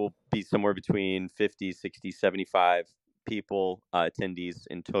 I think we'll be somewhere between 50, 60, 75 people, attendees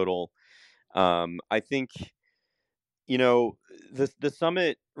in total. I think, the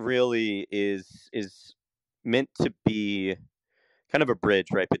summit really is meant to be kind of a bridge,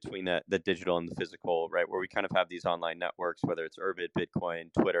 right, between the digital and the physical, right, where we kind of have these online networks, whether it's Urbit,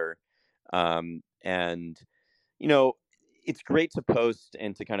 Bitcoin, Twitter, and it's great to post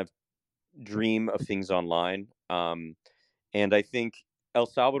and to kind of dream of things online. And I think El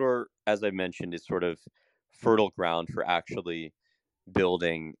Salvador, as I mentioned, is sort of fertile ground for actually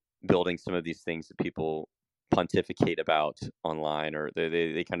building some of these things that people pontificate about online, or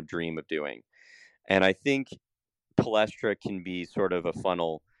they kind of dream of doing. And I think Palestra can be sort of a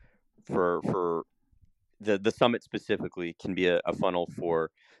funnel for the summit specifically can be a funnel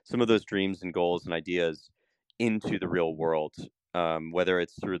for some of those dreams and goals and ideas into the real world, whether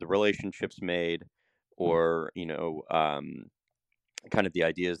it's through the relationships made or kind of the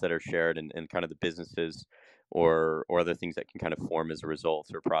ideas that are shared, and kind of the businesses or other things that can kind of form as a result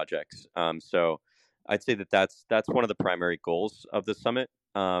or projects. So I'd say that's one of the primary goals of the summit.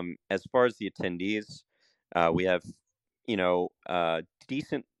 As far as the attendees, we have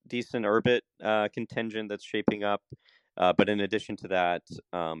decent Urbit contingent that's shaping up, but in addition to that,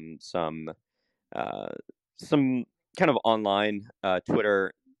 uh, some kind of online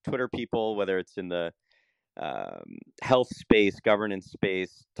Twitter people, whether it's in the health space, governance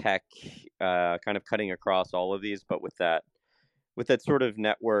space, tech, kind of cutting across all of these, but with that sort of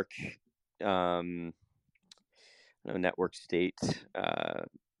network, network state,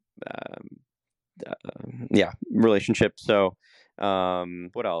 relationship. So,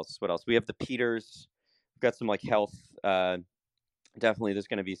 what else? We have the Peters. We've got some like health. Definitely, there's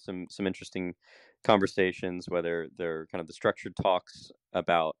going to be some interesting conversations, whether they're kind of the structured talks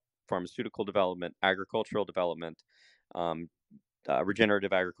about pharmaceutical development, agricultural development,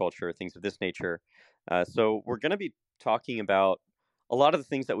 regenerative agriculture, things of this nature. So we're going to be talking about a lot of the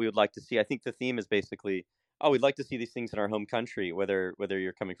things that we would like to see. I think the theme is basically, we'd like to see these things in our home country, whether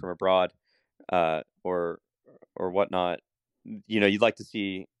you're coming from abroad, or whatnot. You'd like to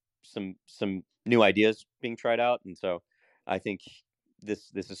see some new ideas being tried out, and so I think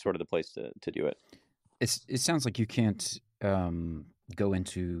this is sort of the place to do it. It sounds like you can't go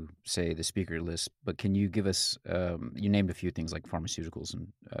into, say, the speaker list, but can you give us? You named a few things like pharmaceuticals,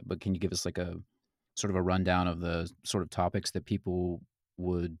 but can you give us like a sort of a rundown of the sort of topics that people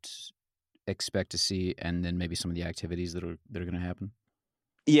would expect to see, and then maybe some of the activities that are going to happen?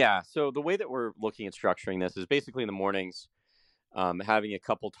 Yeah. So the way that we're looking at structuring this is basically in the mornings, having a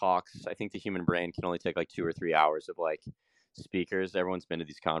couple talks. I think the human brain can only take like 2 or 3 hours of like speakers. Everyone's been to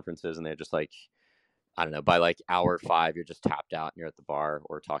these conferences and they're just like, I don't know, by like hour 5, you're just tapped out and you're at the bar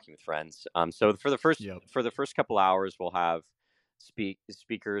or talking with friends. So Yep. for the first couple hours, we'll have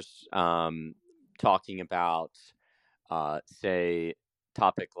speakers talking about, say,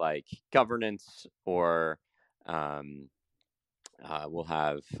 topic like governance, or um, we'll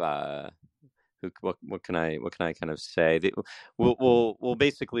have what can I kind of say? We'll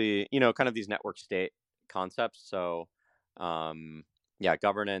basically, kind of these network state concepts. So yeah,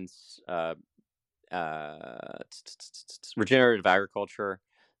 governance, regenerative agriculture.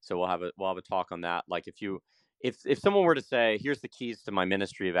 So we'll have a talk on that. Like if someone were to say, here's the keys to my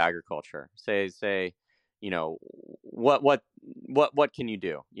Ministry of Agriculture, say, what can you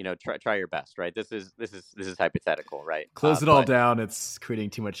do? Try your best, right? This is hypothetical, right? Close it all down. It's creating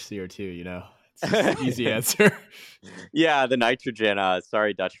too much CO2. It's just an easy answer. Yeah, the nitrogen.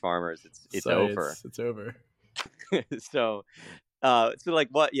 Sorry, Dutch farmers, it's Sorry, over. It's over. So so like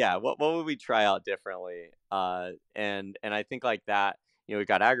what would we try out differently? And I think like that, we've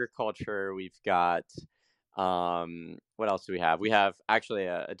got agriculture, we've got what else do we have? We have actually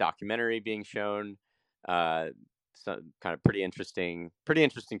a documentary being shown, some kind of pretty interesting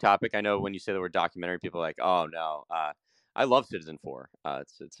topic. I know when you say the word documentary, people are like, oh no. I love Citizen 4.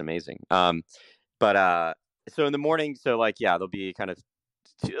 It's amazing. But so in the morning, so like, yeah, there'll be kind of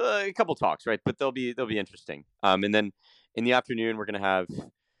a couple talks, right? But they'll be interesting. And then in the afternoon, we're going to have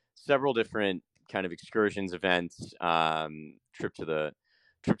several different kind of excursions, events, trip to the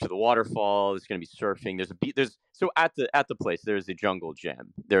waterfall. There's going to be surfing. There's so at the place there's a jungle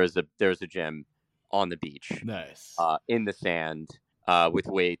gym. There's a gym on the beach, Nice. in the sand, with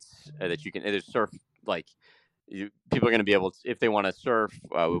weights, that you can. There's surf, like, people are going to be able to, if they want to surf.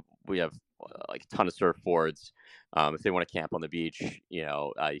 We have like a ton of surfboards. If they want to camp on the beach, you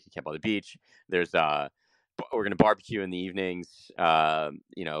can camp on the beach. We're going to barbecue in the evenings.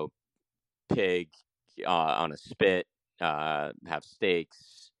 Pig on a spit. Have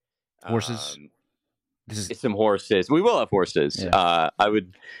steaks. Horses. Some horses. We will have horses. Yeah. I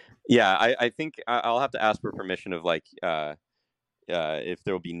would. Yeah, I think I'll have to ask for permission of like. If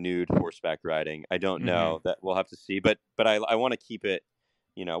there will be nude horseback riding, I don't know. That we'll have to see. But I want to keep it.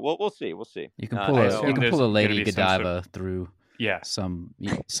 We'll see. We'll see. You can pull a Lady Godiva through Yeah. some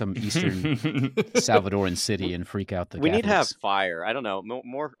eastern Salvadoran city and freak out the We need to have Catholics. fire. I don't know,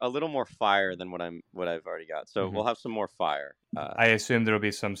 a little more fire than what I've already got. So we'll have some more fire. I assume there will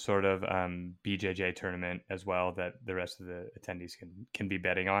be some sort of BJJ tournament as well that the rest of the attendees can be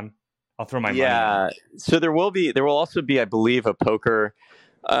betting on. I'll throw my money in. Yeah. So there will also be, I believe, a poker,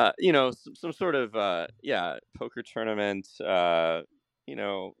 some sort of poker tournament. Select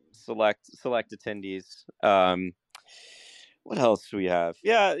attendees. What else do we have?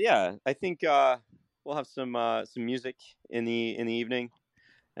 Yeah. I think we'll have some music in the evening,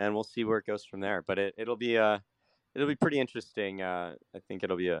 and we'll see where it goes from there. But it'll be pretty interesting. I think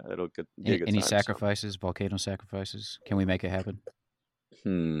it'll be a good Any time, sacrifices? Volcano sacrifices? Can we make it happen?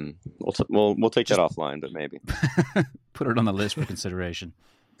 We'll take that offline, but maybe put it on the list for consideration.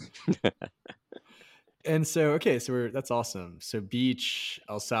 And so, that's awesome. So beach,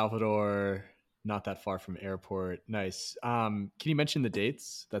 El Salvador, not that far from airport. Nice. Can you mention the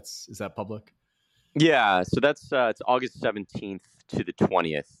dates? Is that public? Yeah. So that's it's August 17th to the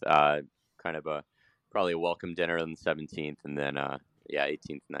 20th. Kind of probably a welcome dinner on the 17th, and then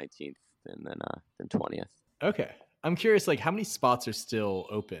 18th, 19th, and then 20th. Okay. I'm curious, like, how many spots are still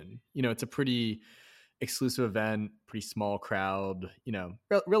open? It's a pretty exclusive event, pretty small crowd,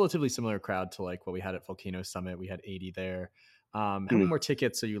 relatively similar crowd to like what we had at Volcano Summit. We had 80 there. How many more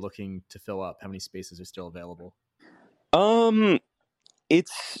tickets are you looking to fill up? How many spaces are still available?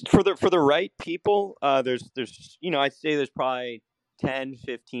 It's for the right people. There's I'd say there's probably 10,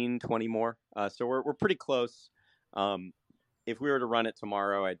 15, 20 more. So we're pretty close. If we were to run it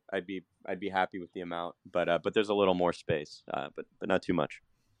tomorrow, I'd be happy with the amount, but there's a little more space, but not too much.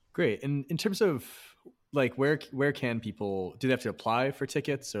 Great. And in terms of like where can people, do they have to apply for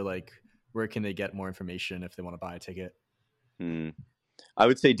tickets, or like where can they get more information if they want to buy a ticket? I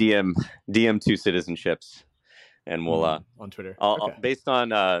would say DM 2 citizenships, and we'll on Twitter. Based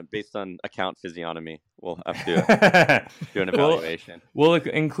on account physiognomy, we'll have to do an evaluation. We'll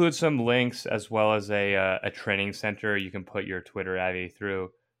include some links as well as a training center you can put your Twitter ID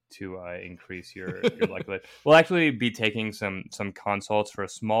through to increase your likelihood. We'll actually be taking some consults for a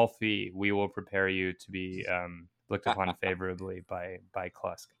small fee. We will prepare you to be looked upon favorably by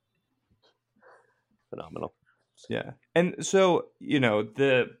Clusk. Phenomenal. Yeah. And so,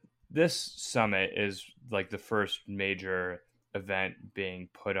 this summit is like the first major event being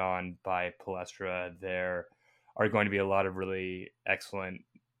put on by Palestra. There are going to be a lot of really excellent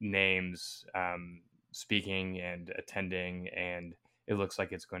names speaking and attending, and it looks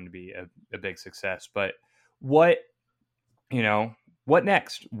like it's going to be a big success. But what, what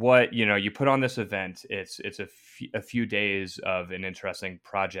next? What, you put on this event, it's a few days of an interesting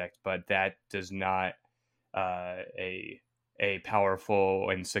project, but that does not a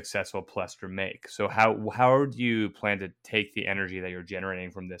powerful and successful Plester make. So how do you plan to take the energy that you're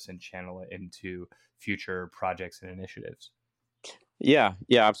generating from this and channel it into future projects and initiatives? Yeah,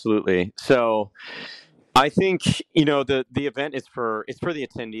 yeah, absolutely. So I think the event is for the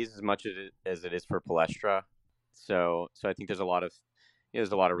attendees as much as it is for Palestra. So I think there's a lot of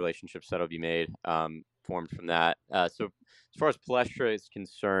relationships that'll be made, formed from that. So as far as Palestra is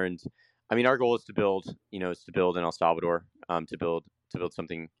concerned, I mean, our goal is to build in El Salvador, to build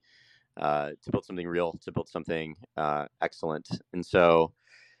something real, to build something excellent. And so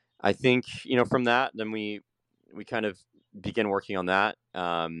I think from that, then we kind of begin working on that.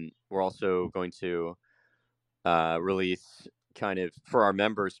 We're also going to release, kind of for our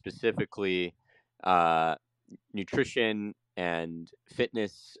members specifically, uh, nutrition and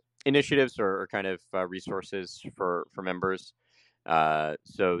fitness initiatives, or kind of resources for members. So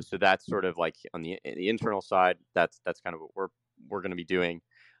that's sort of like on the internal side. That's kind of what we're going to be doing,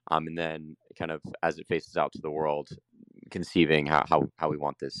 and then kind of as it faces out to the world, conceiving how we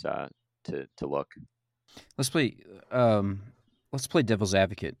want this to look. Let's play. Let's play devil's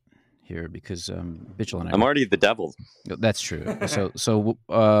advocate here because Bitchel and I. I'm already the devil. That's true. But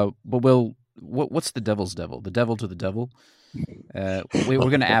what's the devil's devil? The devil to the devil. We're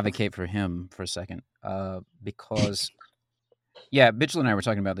going to advocate for him for a second, because Bitchel and I were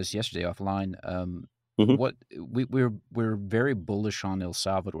talking about this yesterday offline. What we're very bullish on El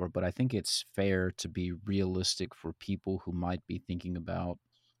Salvador, but I think it's fair to be realistic for people who might be thinking about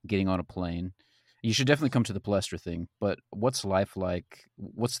getting on a plane. You should definitely come to the Palestra thing, but what's life like?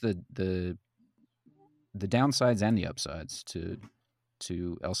 What's the downsides and the upsides to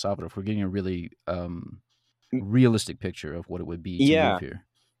El Salvador if we're getting a really realistic picture of what it would be to live here?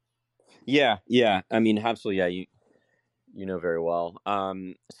 Yeah. I mean, absolutely. Yeah, you know very well.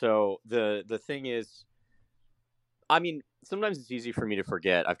 So the thing is, I mean, sometimes it's easy for me to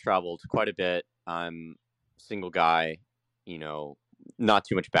forget. I've traveled quite a bit. I'm a single guy, not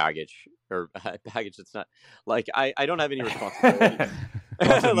too much baggage, or baggage. It's not like I don't have any responsibility.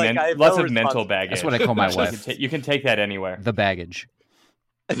 Lots of mental baggage. That's what I call my wife. You can take that anywhere. The baggage.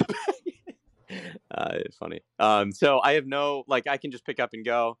 It's funny. So I have no, I can just pick up and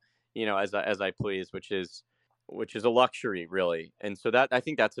go, as I please, which is a luxury, really. And so that, I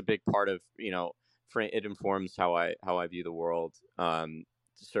think that's a big part of, it informs how I view the world,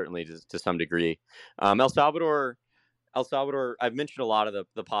 certainly to some degree. El Salvador, I've mentioned a lot of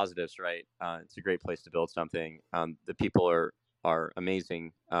the positives, right? It's a great place to build something. The people are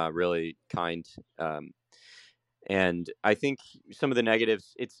amazing, really kind. And I think some of the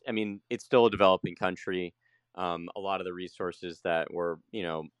negatives, it's still a developing country. A lot of the resources that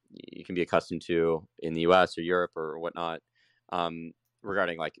you can be accustomed to in the US or Europe or whatnot,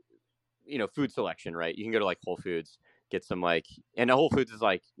 regarding food selection, right? You can go to Whole Foods, get some and Whole Foods is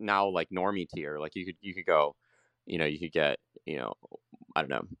now normie tier. You could go, you could get, I don't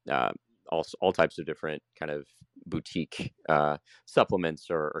know, all types of different kind of boutique supplements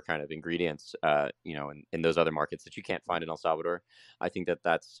or kind of ingredients, in those other markets that you can't find in El Salvador. I think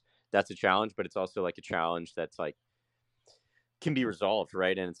that's a challenge, but it's also a challenge that's can be resolved,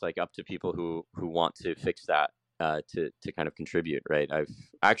 right? And it's up to people who want to fix that, to kind of contribute, right? I'm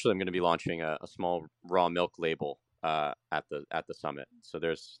going to be launching a small raw milk label at the summit. So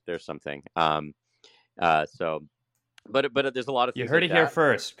there's something. So but there's a lot of things. You heard it here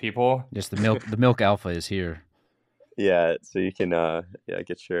first, people. Yes, the milk alpha is here. Yeah, so you can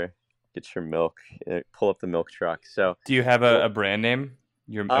get your milk, pull up the milk truck. So do you have a brand name?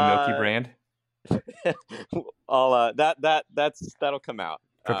 A milky brand? I'll that'll come out.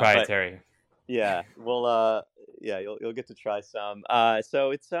 Proprietary. Yeah, well, you'll get to try some.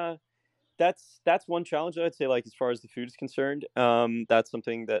 So it's that's one challenge I'd say, as far as the food is concerned. That's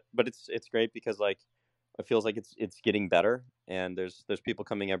something but it's great because it feels like it's getting better, and there's people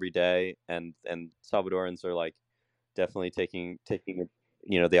coming every day, and Salvadorans are definitely taking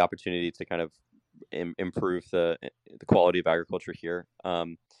the opportunity to kind of improve the quality of agriculture here.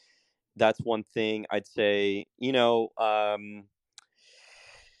 That's one thing I'd say.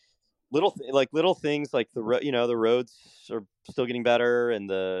 Little things like the roads are still getting better, and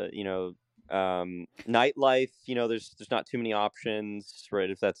Nightlife, there's not too many options, right?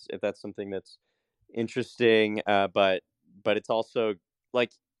 If that's something that's interesting, but it's also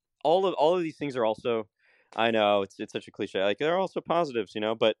like all of these things are also, I know it's such a cliche, like they're also positives,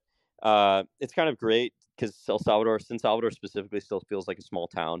 but it's kind of great because San Salvador specifically still feels like a small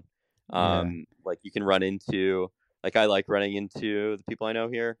town. Yeah. Like you can run into, like I like running into the people I know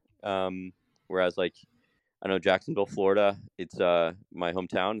here. Whereas like I know Jacksonville, Florida, it's my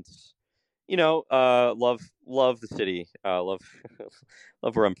hometown. It's love the city, love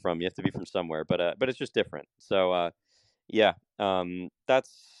love where I'm from. You have to be from somewhere, but it's just different. So yeah,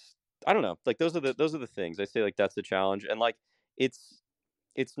 that's, I don't know. Like those are the things I say. Like that's the challenge, and like it's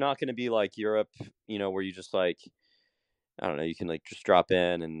it's not going to be like Europe, where you just like, I don't know, you can like just drop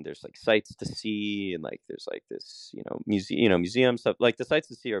in and there's like sights to see, and like there's like this, museum stuff. Like the sights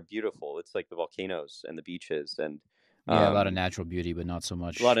to see are beautiful. It's like the volcanoes and the beaches and Yeah, a lot of um natural beauty, but not so a lot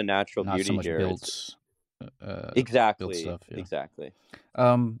much of natural not so beauty much here. It's built exactly, stuff. Yeah. exactly.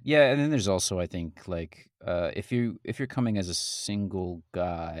 Yeah, and then there's also, I think, like if you're coming as a single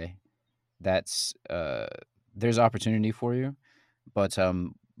guy, that's there's opportunity for you, but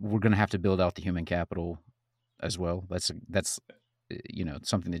we're gonna have to build out the human capital as well. That's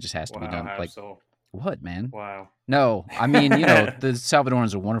something that just has to be Wow, done. Like Absol. what, man? Wow. No, I mean, the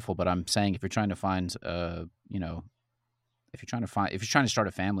Salvadorans are wonderful, but I'm saying if you're trying to find, if you're trying to start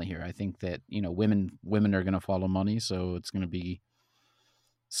a family here, I think that women are going to follow money, so it's going to be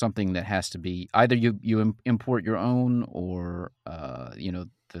something that has to be either you import your own, or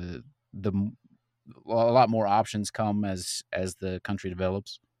the well, a lot more options come as the country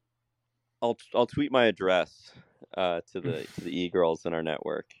develops. I'll tweet my address to the e-girls in our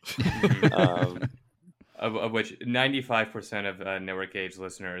network. Mhm. Um, Of which 95% of Network Age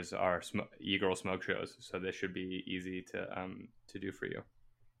listeners are e-girl smoke shows, so this should be easy to do for you.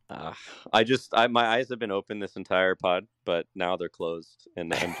 uh, my eyes have been open this entire pod, but now they're closed,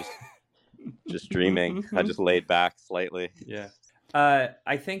 and I'm just dreaming. I just laid back slightly. Yeah.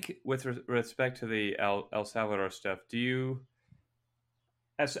 I think with respect to the El Salvador stuff, do you,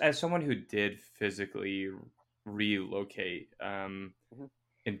 as someone who did physically relocate, Mhm.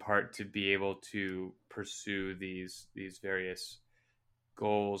 in part to be able to pursue these various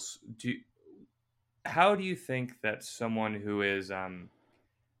goals, how do you think that someone who is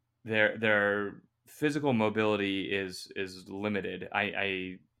their physical mobility is limited?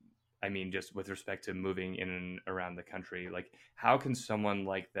 I mean, just with respect to moving in and around the country, like how can someone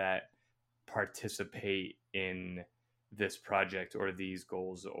like that participate in this project or these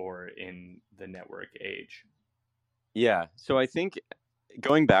goals or in the network age? Yeah, so I think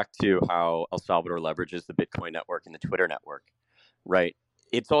going back to how El Salvador leverages the Bitcoin network and the Twitter network, right?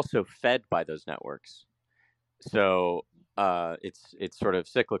 It's also fed by those networks. So it's sort of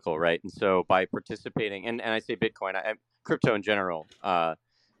cyclical, right? And so by participating, and I say Bitcoin, crypto in general,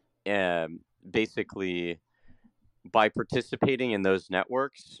 basically by participating in those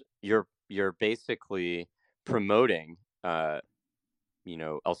networks, you're basically promoting, El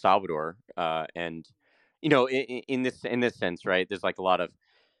Salvador, and in this sense, right? There's like a lot of,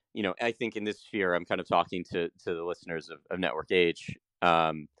 I think in this sphere, I'm kind of talking to the listeners of Network Age,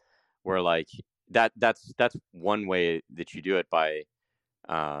 where like that's one way that you do it, by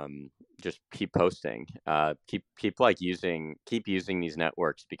just keep posting, keep like keep using these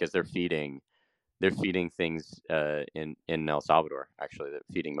networks, because they're feeding things in El Salvador. Actually, they're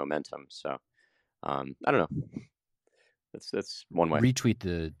feeding momentum. So I don't know. That's one way. Retweet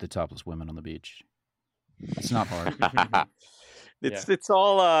the topless women on the beach. It's not hard. Yeah. It's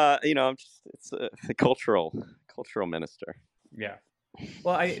all I'm just, it's a cultural minister. Yeah.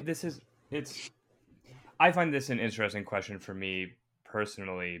 Well, I find this an interesting question for me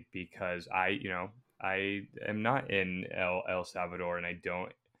personally because I am not in El Salvador, and I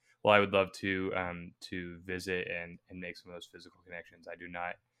don't. Well, I would love to visit and make some of those physical connections. I do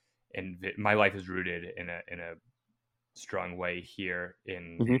not, and my life is rooted in a strong way here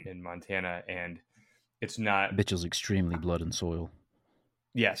Mhm. in Montana, and it's not. Bitch extremely blood and soil.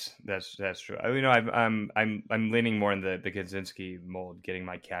 Yes, that's true. I'm leaning more in the Kaczynski mold, getting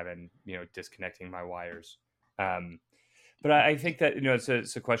my cabin, disconnecting my wires. Um, but I think that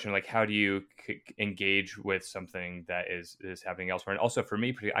it's a question like how do you engage with something that is happening elsewhere, and also for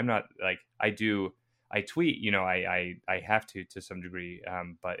me, I'm not like I tweet, I have to some degree,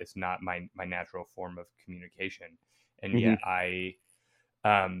 but it's not my natural form of communication, and Mhm. yet I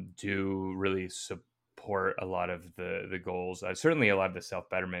do really support a lot of the goals. Certainly, a lot of the self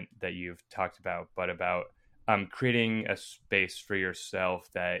betterment that you've talked about, but about creating a space for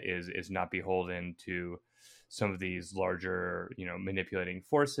yourself that is not beholden to some of these larger, manipulating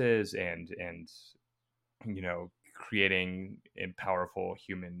forces and creating powerful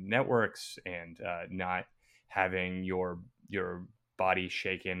human networks, and not having your body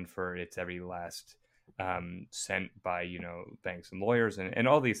shaken for its every last cent by banks and lawyers, and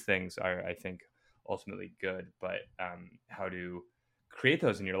all these things are, I think, ultimately good. But how to create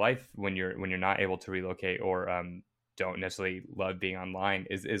those in your life when you're not able to relocate, or don't necessarily love being online,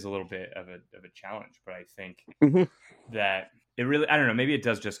 is a little bit of a challenge. But I think that it really, I don't know, maybe it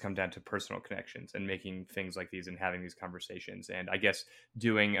does just come down to personal connections and making things like these and having these conversations, and I guess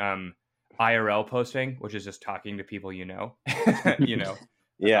doing IRL posting, which is just talking to people about these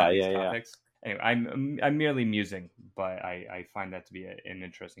topics. Anyway, I'm merely musing, but I find that to be an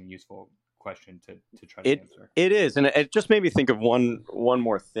interesting, useful question to try to answer. It is, and it just made me think of one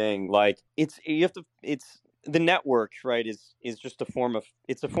more thing. Like it's the network, right? Is just a form of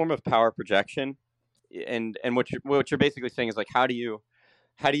power projection, and what you're basically saying is like, how do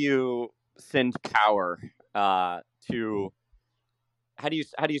you send power to how do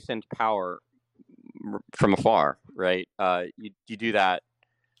you send power from afar, right? You do that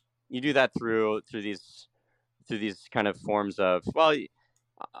through these kind of forms of, well,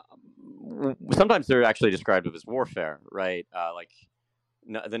 sometimes they're actually described as warfare, right?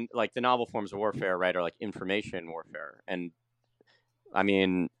 The novel forms of warfare, right, are like information warfare. And I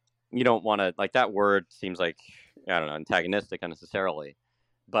mean, you don't want to, like, that word seems like, I don't know, antagonistic unnecessarily,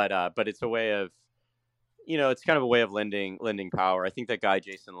 but it's a way of, it's kind of a way of lending power. I think that guy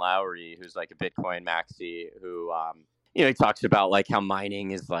Jason Lowery, who's like a Bitcoin maxi, who he talks about like how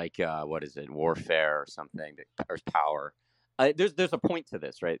mining is like what is it, warfare or something, or power. There's a point to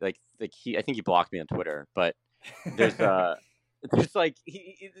this, right? Like I think he blocked me on Twitter, but there's like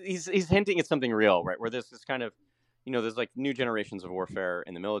he's hinting at something real, right? Where there's this kind of, there's like new generations of warfare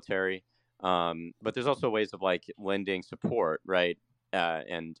in the military, but there's also ways of like lending support, right?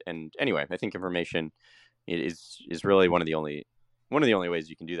 And anyway, I think information is really one of the only ways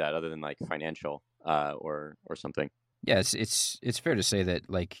you can do that, other than like financial or something. Yeah, it's fair to say that,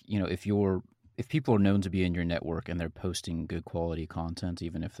 like, if people are known to be in your network and they're posting good quality content,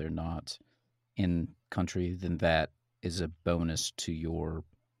 even if they're not in country, then that is a bonus to your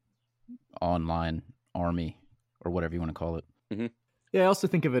online army, or whatever you want to call it. Mm-hmm. Yeah, I also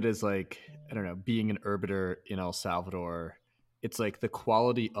think of it as like, I don't know, being an Urbiter in El Salvador. It's like the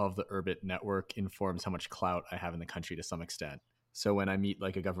quality of the Urbit network informs how much clout I have in the country to some extent. So when I meet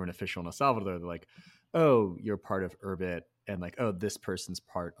like a government official in El Salvador, they're like, oh, you're part of Urbit, and like, oh, this person's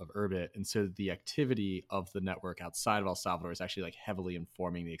part of Urbit. And so the activity of the network outside of El Salvador is actually like heavily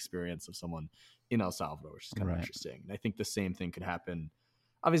informing the experience of someone in El Salvador, which is kind of interesting. And I think the same thing could happen.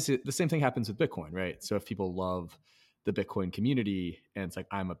 Obviously, the same thing happens with Bitcoin, right? So if people love the Bitcoin community and it's like,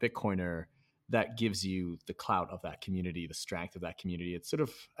 I'm a Bitcoiner, that gives you the clout of that community, the strength of that community. It's sort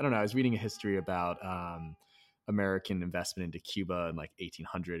of, I don't know, I was reading a history about American investment into Cuba in like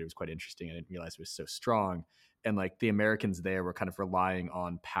 1800. It was quite interesting. I didn't realize it was so strong. And like the Americans there were kind of relying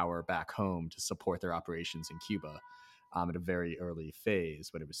on power back home to support their operations in Cuba at a very early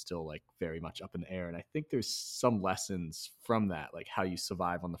phase when it was still like very much up in the air. And I think there's some lessons from that, like how you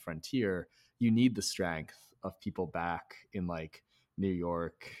survive on the frontier. You need the strength of people back in like New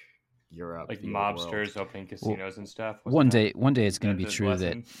York, Europe, like mobsters opening casinos and stuff. One day it's going to be true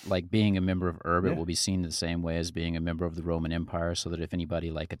that like being a member of Urbit will be seen the same way as being a member of the Roman Empire, so that if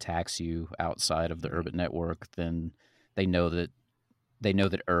anybody like attacks you outside of the Urbit network, then they know that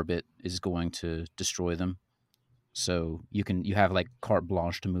Urbit is going to destroy them. So you have like carte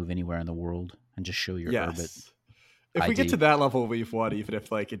blanche to move anywhere in the world and just show your Urbit. If we get to that level, we've won, even if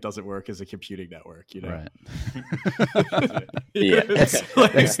like it doesn't work as a computing network, Right. Yeah, that's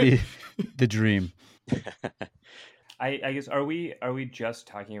the dream. I guess are we just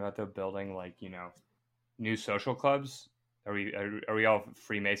talking about the building like new social clubs? Are we all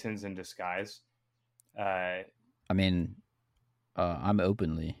Freemasons in disguise? I mean, I'm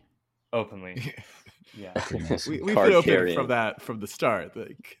openly. Yeah, we've been open from the start.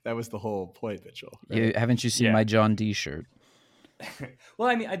 Like that was the whole point, Mitchell. Right? Haven't you seen my John D shirt? Well,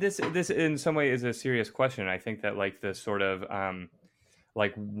 I mean, this in some way is a serious question. I think that like the sort of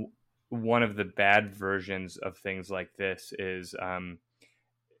one of the bad versions of things like this is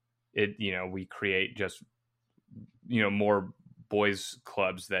we create just more boys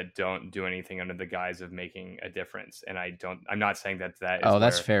clubs that don't do anything under the guise of making a difference. And I'm not saying that is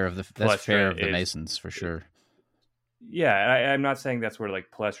that's fair of the Masons for sure. Yeah, I'm not saying that's where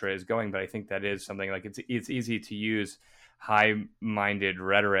like Palestra is going, but I think that is something like it's easy to use high-minded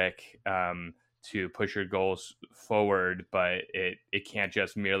rhetoric to push your goals forward, but it can't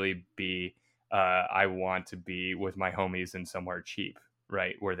just merely be I want to be with my homies in somewhere cheap,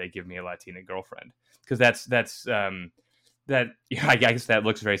 right, where they give me a Latina girlfriend, because that yeah, I guess that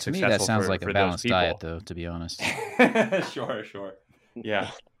looks very To me, that successful sounds like a for those balanced diet, people. though, to be honest. Sure,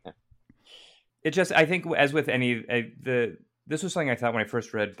 yeah. It just, I think, as with any this was something I thought when I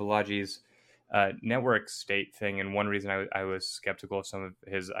first read Balaji's network state thing, and one reason I was skeptical of some of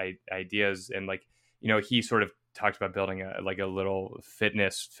his ideas, and like, he sort of talked about building a little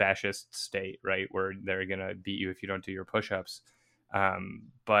fitness fascist state, right, where they're gonna beat you if you don't do your push-ups.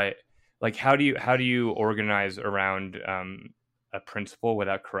 But like, how do you organize around a principle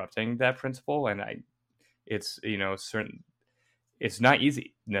without corrupting that principle? And it's certain it's not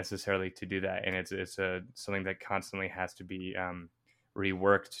easy necessarily to do that, and it's something that constantly has to be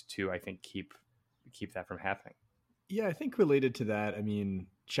reworked to, I think, keep that from happening. Yeah, I think related to that, I mean,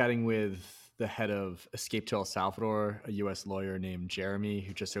 chatting with the head of Escape to El Salvador, a U.S. lawyer named Jeremy,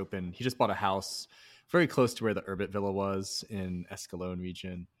 he just bought a house very close to where the Urbit Villa was in Escalon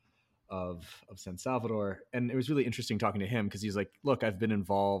region of San Salvador. And it was really interesting talking to him because he's like, look, I've been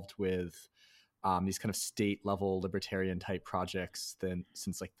involved with these kind of state level libertarian type projects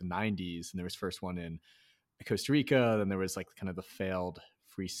since like the 90s. And there was first one in Costa Rica. Then there was like kind of the failed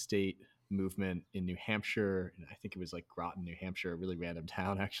Free State movement in New Hampshire. And I think it was like Groton, New Hampshire, a really random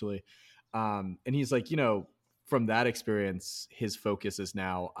town actually. And he's like, from that experience, his focus is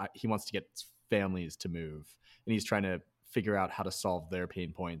now he wants to get families to move, and he's trying to figure out how to solve their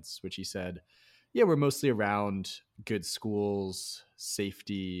pain points, which he said, yeah, we're mostly around good schools,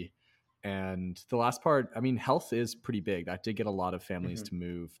 safety, and the last part, I mean, health is pretty big. That did get a lot of families to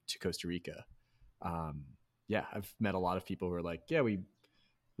move to Costa Rica. Yeah, I've met a lot of people who are like, yeah, we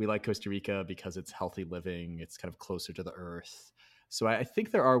like Costa Rica because it's healthy living. It's kind of closer to the earth. So I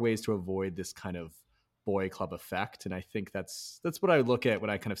think there are ways to avoid this kind of boy club effect. And I think that's what I look at when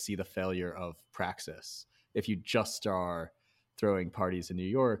I kind of see the failure of Praxis. If you just are throwing parties in New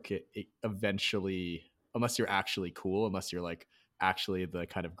York, it eventually, unless you're actually cool, unless you're like actually the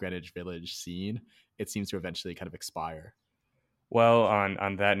kind of Greenwich Village scene, it seems to eventually kind of expire. Well,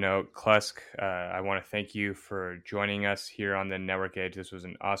 on that note, Clusk, I want to thank you for joining us here on the Network Age. This was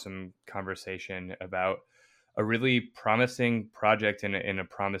an awesome conversation about a really promising project in a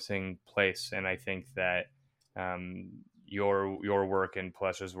promising place, and I think that your work and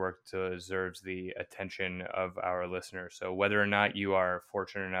Palestra's work deserves the attention of our listeners. So whether or not you are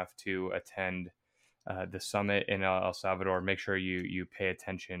fortunate enough to attend the summit in El Salvador, make sure you pay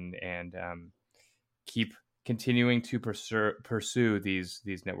attention and keep continuing to pursue these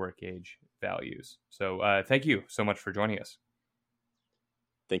network age values. So thank you so much for joining us.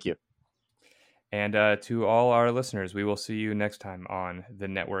 Thank you. And to all our listeners, we will see you next time on The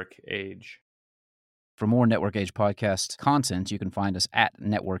Network Age. For more Network Age podcast content, you can find us at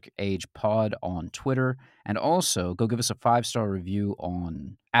Network Age Pod on Twitter. And also go give us a 5-star review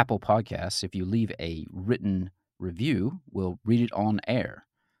on Apple Podcasts. If you leave a written review, we'll read it on air.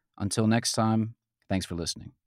 Until next time, thanks for listening.